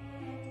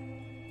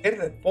get it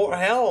at 4.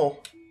 Hell,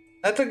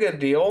 that's a good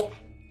deal.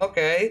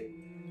 Okay.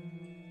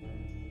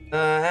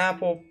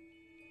 Apple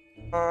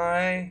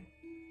pie.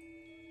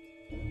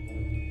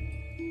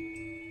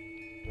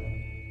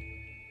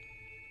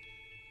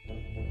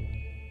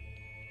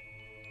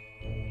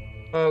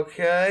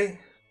 Okay.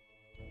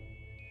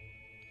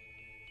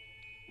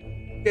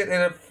 Getting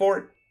it at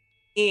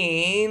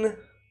 14.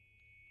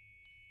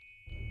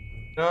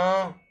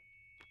 No.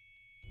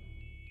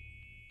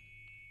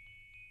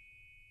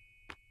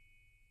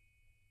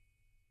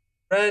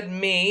 Red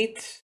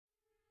meat.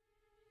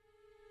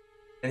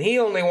 And he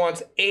only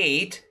wants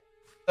 8.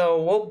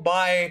 So we'll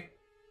buy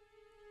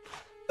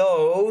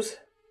those.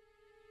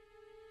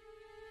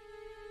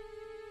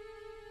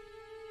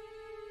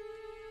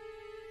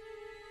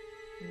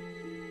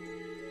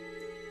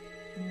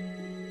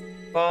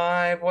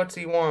 Five. What's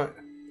he want?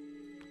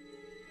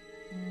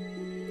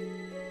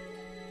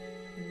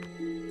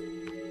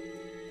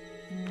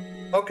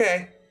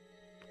 Okay.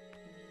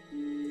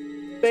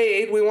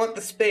 Spade. We want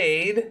the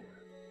spade.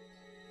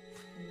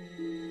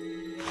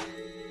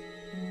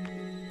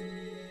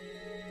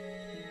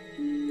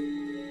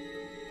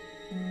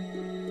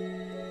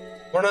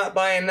 We're not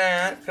buying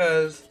that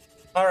because...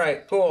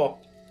 Alright,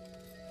 cool.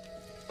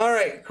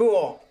 Alright,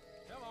 cool.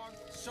 Come on.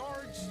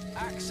 Swords,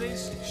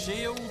 axes,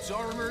 shields,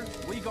 armor.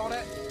 We got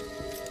it.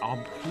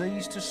 I'm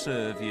pleased to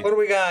serve you. What do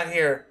we got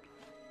here?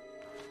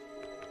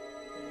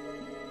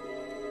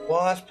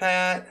 Wasp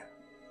hat.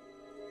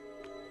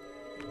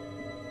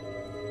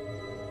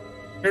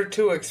 You're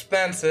too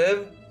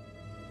expensive.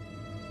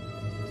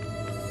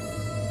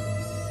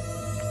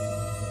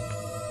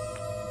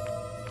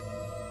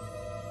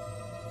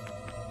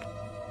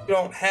 You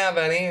don't have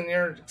any, and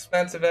you're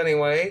expensive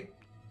anyway.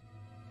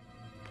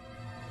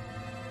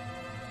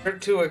 You're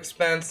too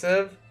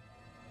expensive.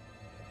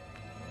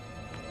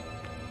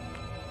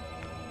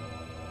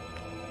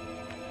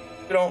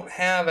 You don't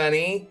have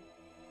any.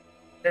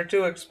 You're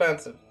too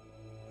expensive.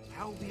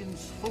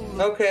 Albion's full of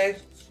Okay.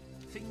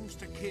 things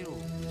to kill,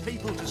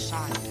 people to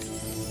save.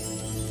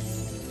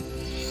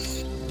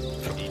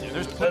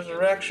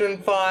 Resurrection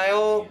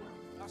file.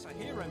 That's a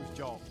hero's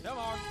job. Come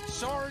on.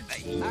 Swords,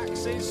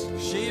 axes,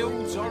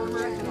 shields,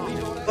 armor. We got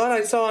it. Thought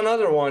I saw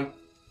another one.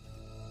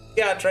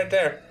 Yeah, it's right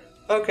there.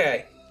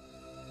 Okay.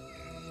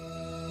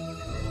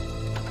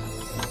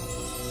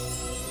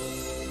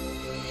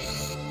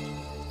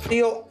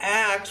 Steel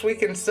axe, we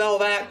can sell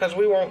that because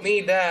we won't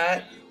need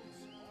that.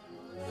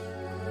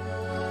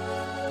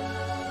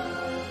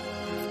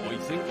 We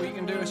think we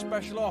can do a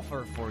special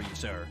offer for you,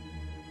 sir.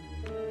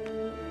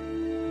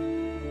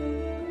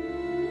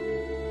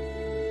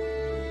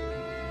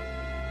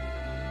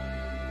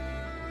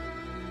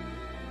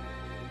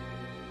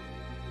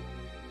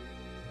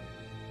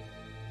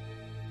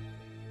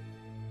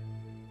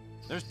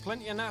 There's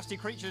plenty of nasty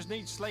creatures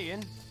need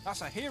slaying.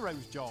 That's a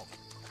hero's job.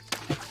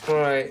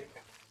 Right.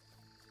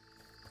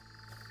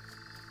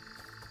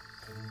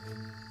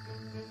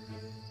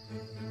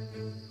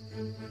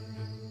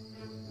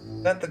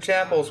 Is that the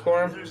chapel,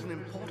 Squirm? There's an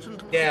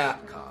important Yeah.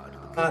 card.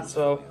 Thought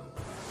so.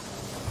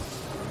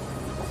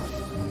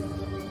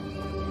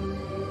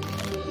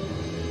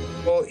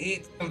 We'll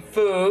eat some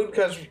food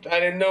because I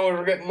didn't know we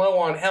were getting low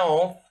on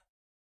health.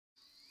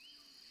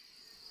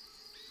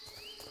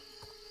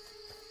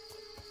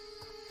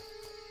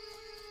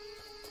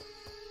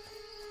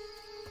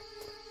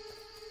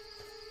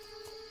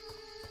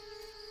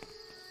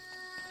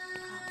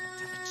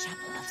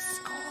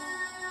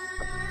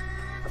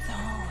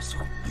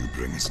 You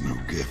bring us no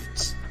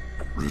gifts.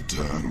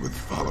 Return with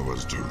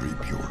followers to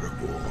reap your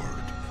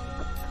reward.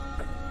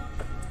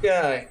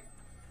 Guy.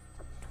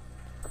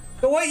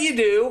 So what you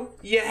do,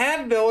 you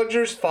have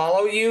villagers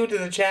follow you to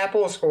the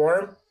Chapel of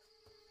Scorn,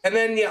 and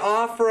then you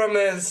offer them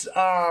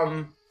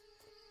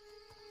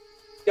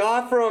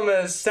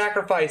as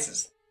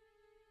sacrifices.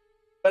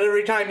 But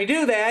every time you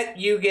do that,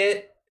 you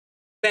get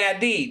bad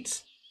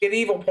deeds, get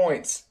evil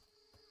points.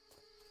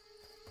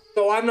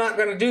 So I'm not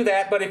going to do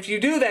that, but if you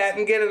do that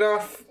and get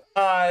enough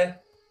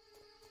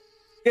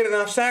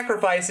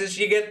sacrifices,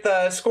 you get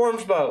the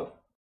Scorm's bow,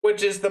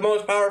 which is the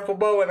most powerful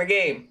bow in the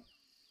game.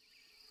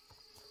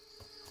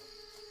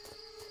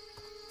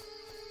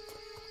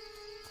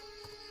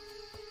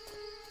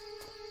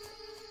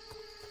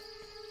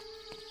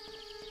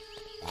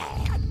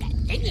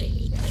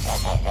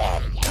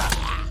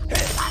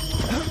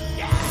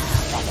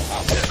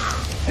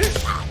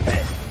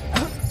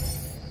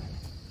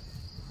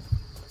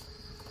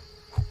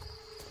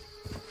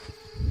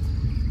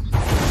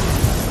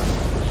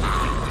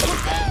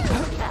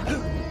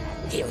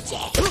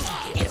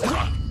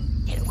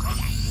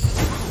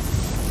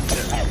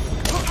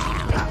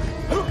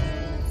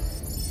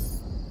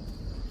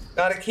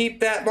 Gotta keep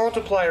that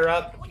multiplier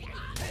up.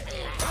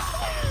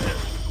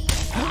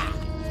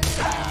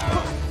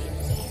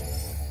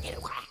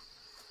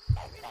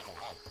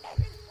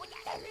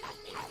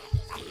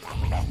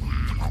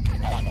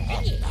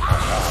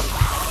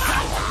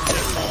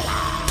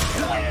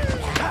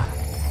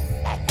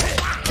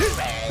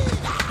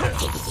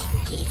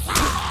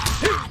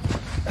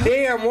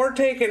 Damn, we're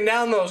taking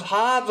down those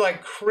hobs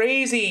like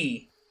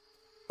crazy.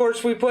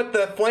 course, we put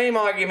the flame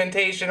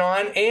augmentation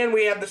on, and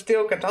we have the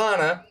steel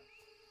katana.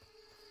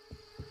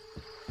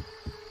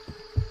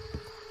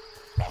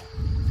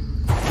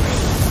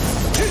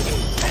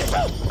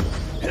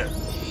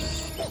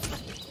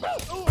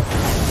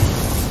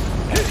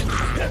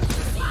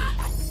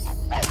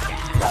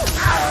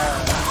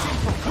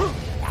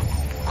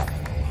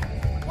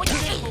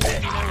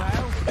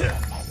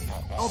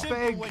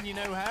 Big. When you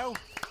know how.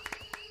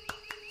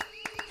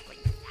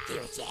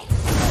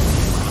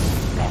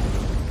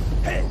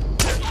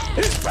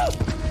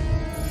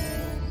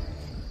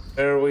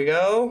 There we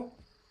go.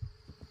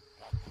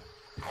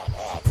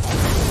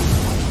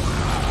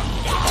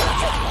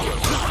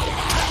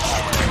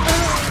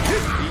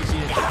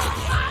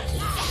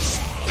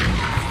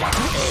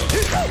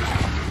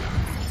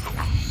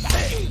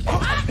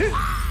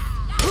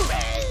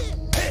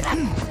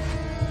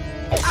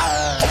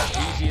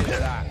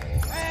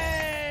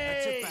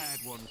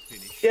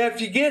 Yeah,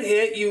 if you get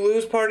hit, you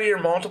lose part of your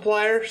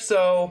multiplier,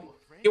 so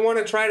you want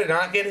to try to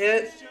not get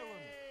hit.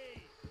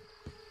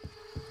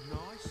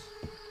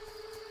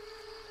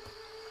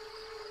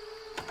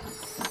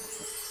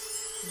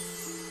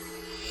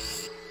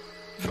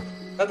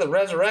 Got the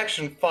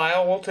resurrection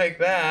file, we'll take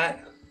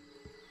that.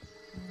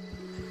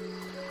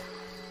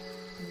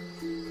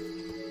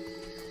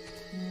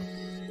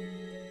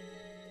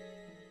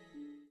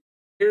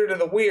 Here to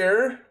the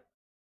weir.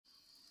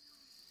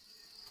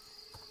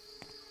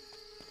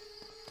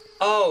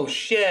 Oh,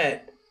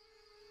 shit.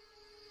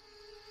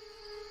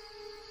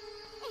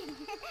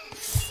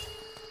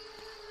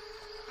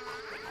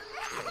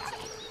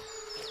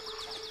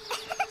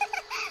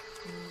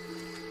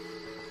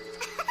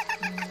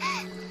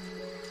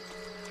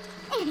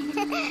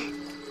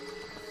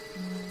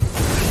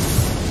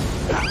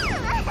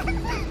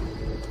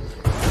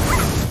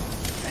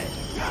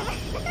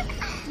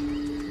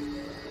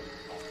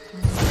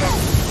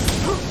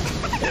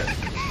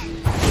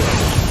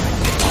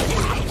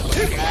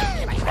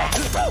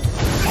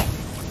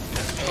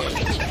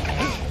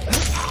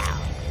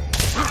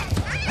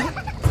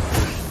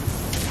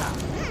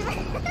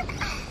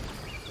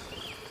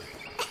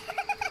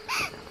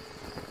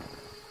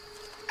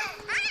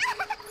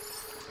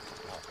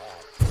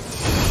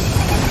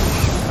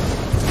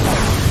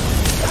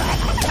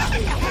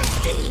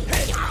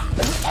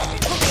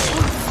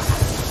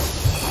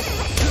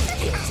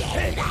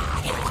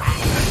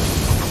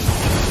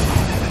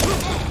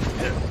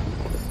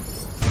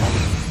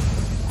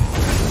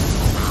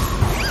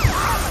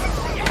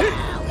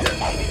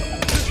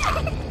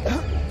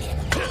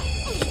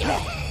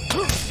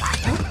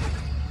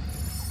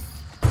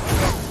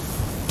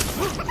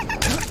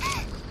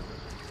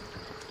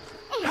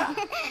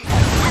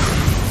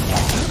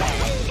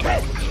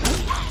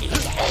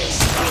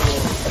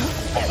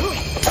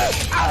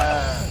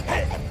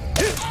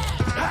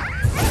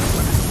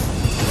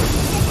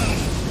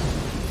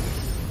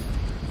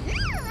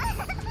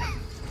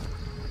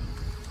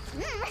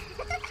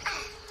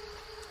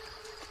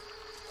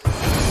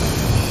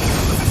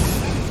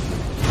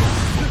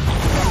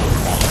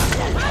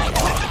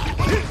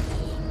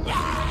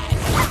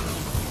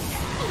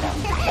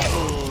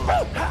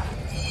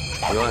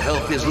 Your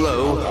health is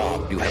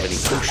low. Do you have any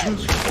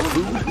potions or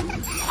food?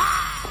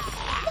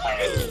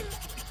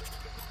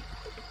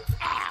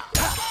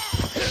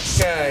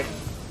 Okay.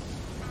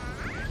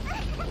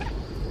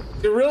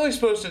 You're really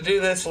supposed to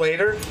do this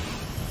later.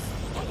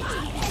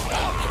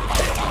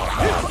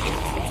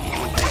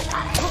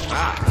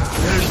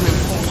 There's an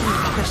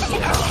important question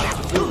I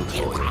have to build for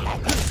you.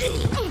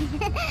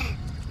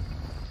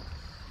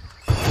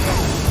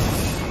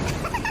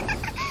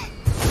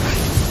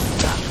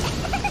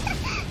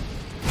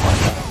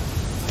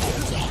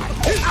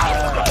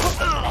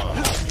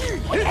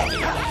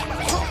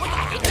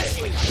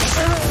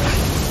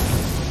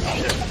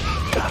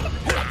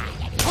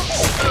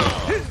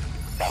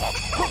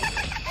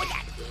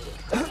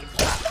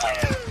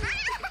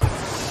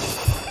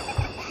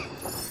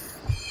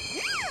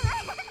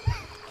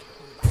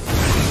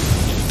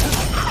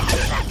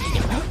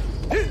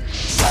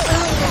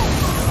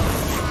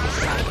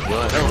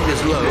 Your health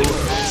is low. Do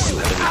you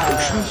have any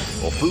potions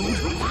or food?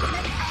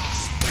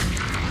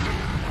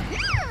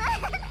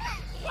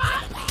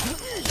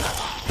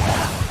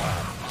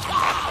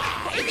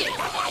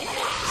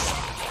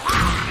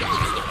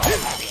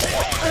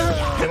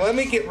 Okay, let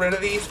me get rid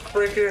of these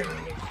frickin'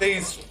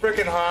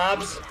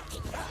 hobs.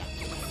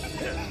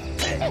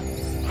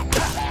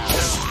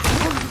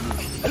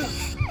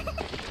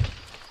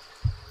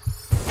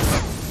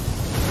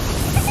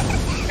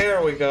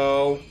 There we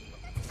go.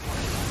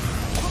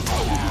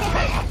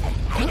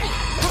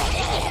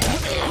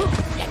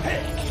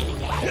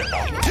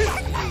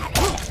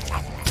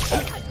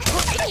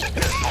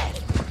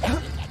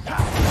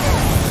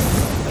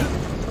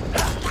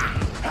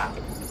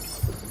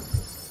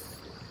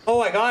 Oh,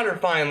 I got her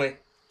finally.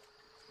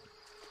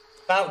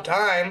 About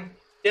time.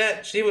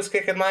 Yeah, she was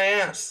kicking my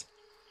ass.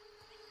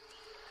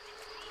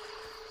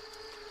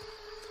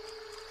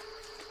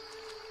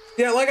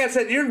 Yeah, like I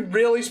said, you're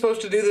really supposed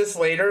to do this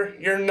later.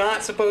 You're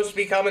not supposed to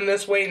be coming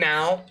this way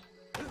now.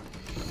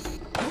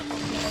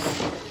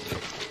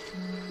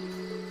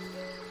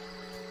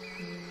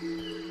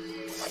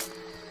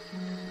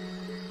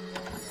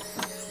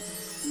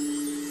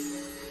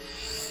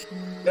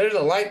 There's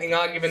a lightning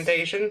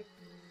augmentation.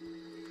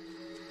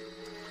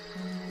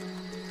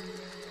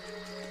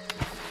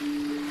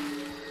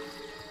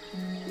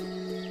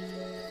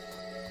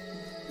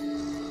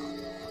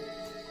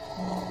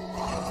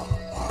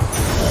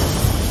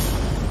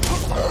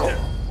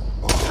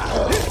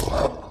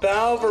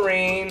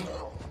 Balverine.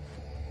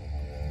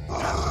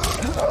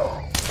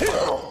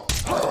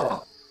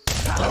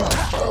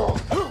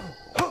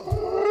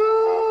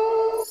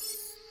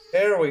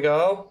 There we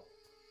go.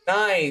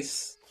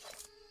 Nice.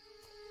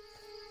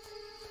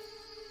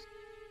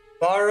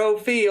 Borrow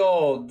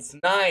Fields.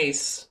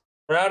 Nice.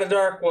 We're out of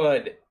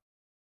Darkwood.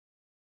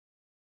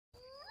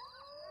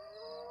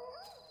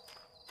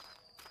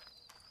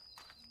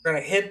 We're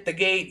gonna hit the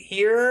gate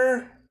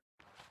here.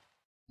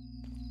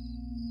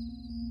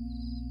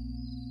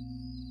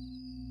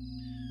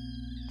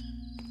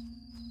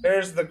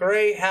 There's the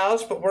gray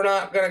house, but we're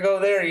not gonna go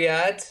there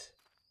yet.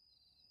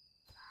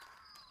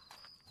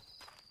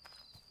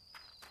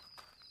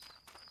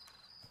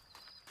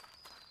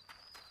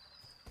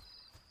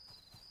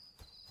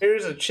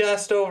 Here's a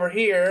chest over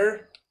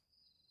here.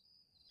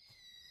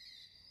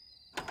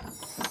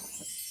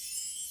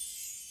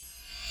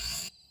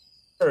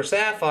 For a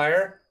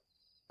sapphire.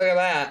 Look at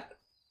that.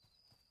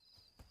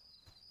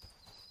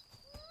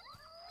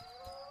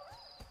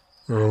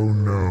 Oh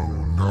no,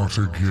 not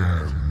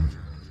again.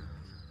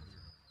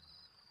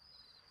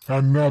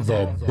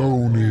 Another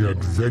bony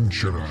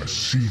adventurer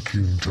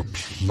seeking to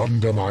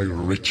plunder my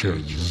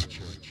riches.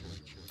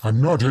 I'm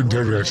not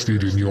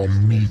interested in your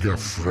meager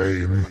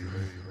frame.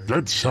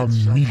 Get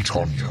some meat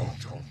on you.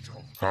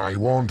 I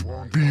want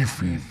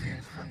beefy,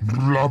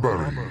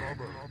 blubbery,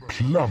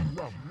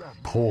 plump,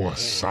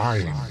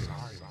 porcine.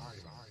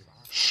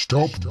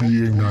 Stop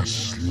being a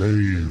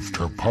slave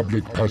to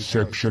public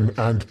perception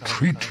and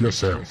treat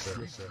yourself.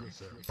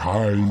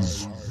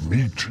 Pies,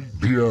 meat,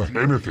 beer,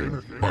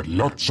 anything, but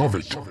lots of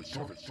it.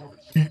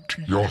 Eat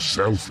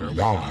yourself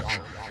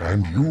large,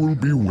 and you'll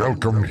be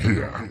welcome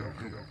here.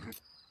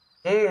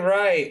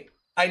 Right.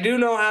 I do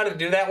know how to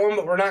do that one,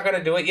 but we're not going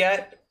to do it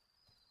yet.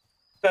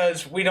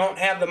 Because we don't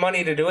have the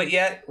money to do it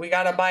yet. We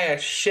got to buy a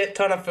shit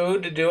ton of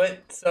food to do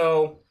it,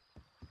 so...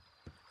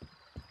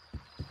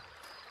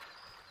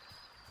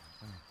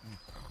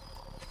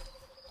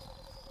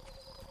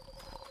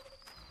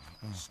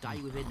 Stay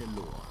within the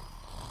law.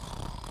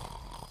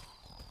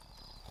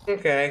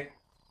 Okay.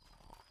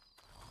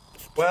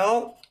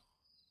 Well...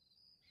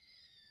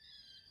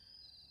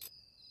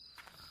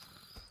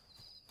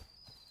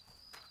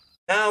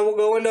 now we'll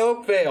go into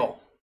Oakvale.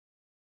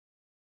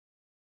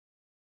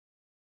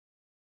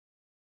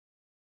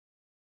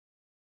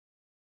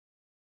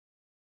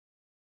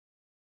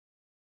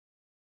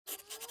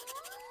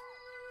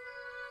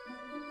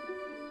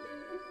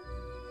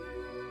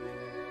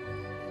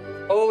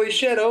 Holy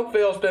shit,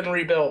 Oakvale's been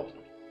rebuilt.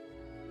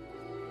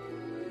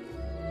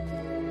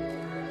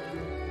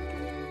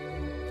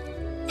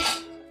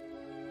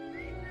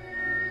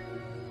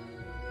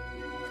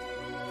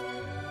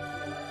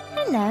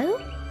 Hello.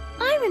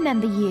 I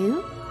remember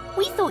you.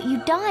 We thought you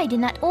died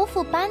in that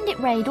awful bandit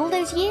raid all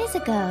those years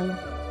ago.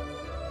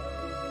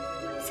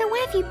 So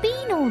where have you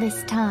been all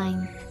this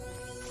time?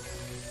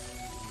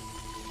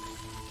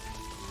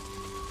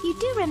 You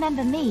do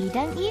remember me,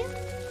 don't you?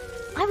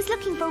 I was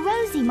looking for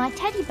Rosie, my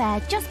teddy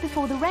bear, just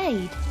before the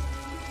raid.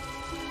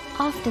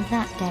 After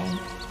that day,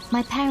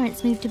 my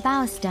parents moved to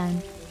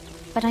Bowerstone,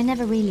 but I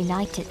never really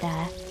liked it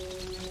there.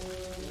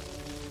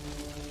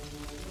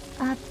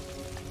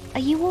 Are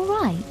you all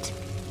right?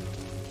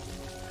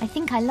 I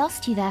think I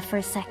lost you there for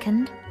a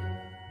second.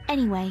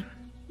 Anyway,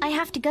 I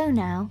have to go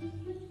now,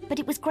 but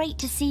it was great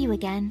to see you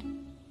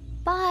again.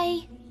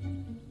 Bye!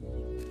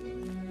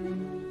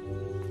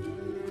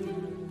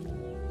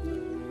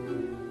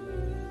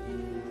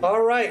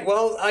 Alright,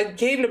 well, I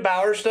came to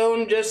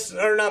Bowerstone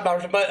not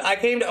Bowerstone, but I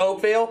came to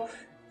Oakvale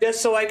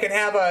just so I could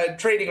have a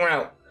trading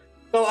route.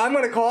 So I'm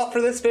going to call it for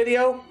this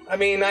video. I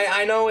mean,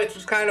 I know it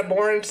was kind of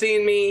boring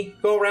seeing me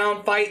go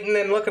around fighting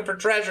and looking for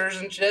treasures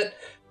and shit,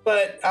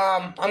 but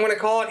I'm going to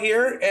call it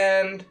here,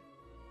 and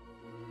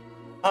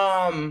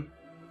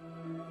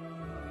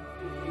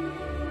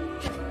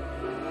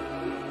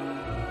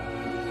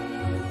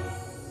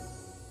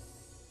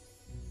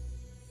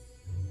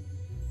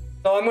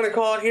so I'm going to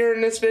call it here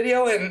in this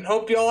video, and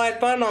hope you all had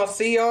fun. I'll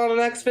see you all in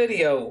the next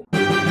video.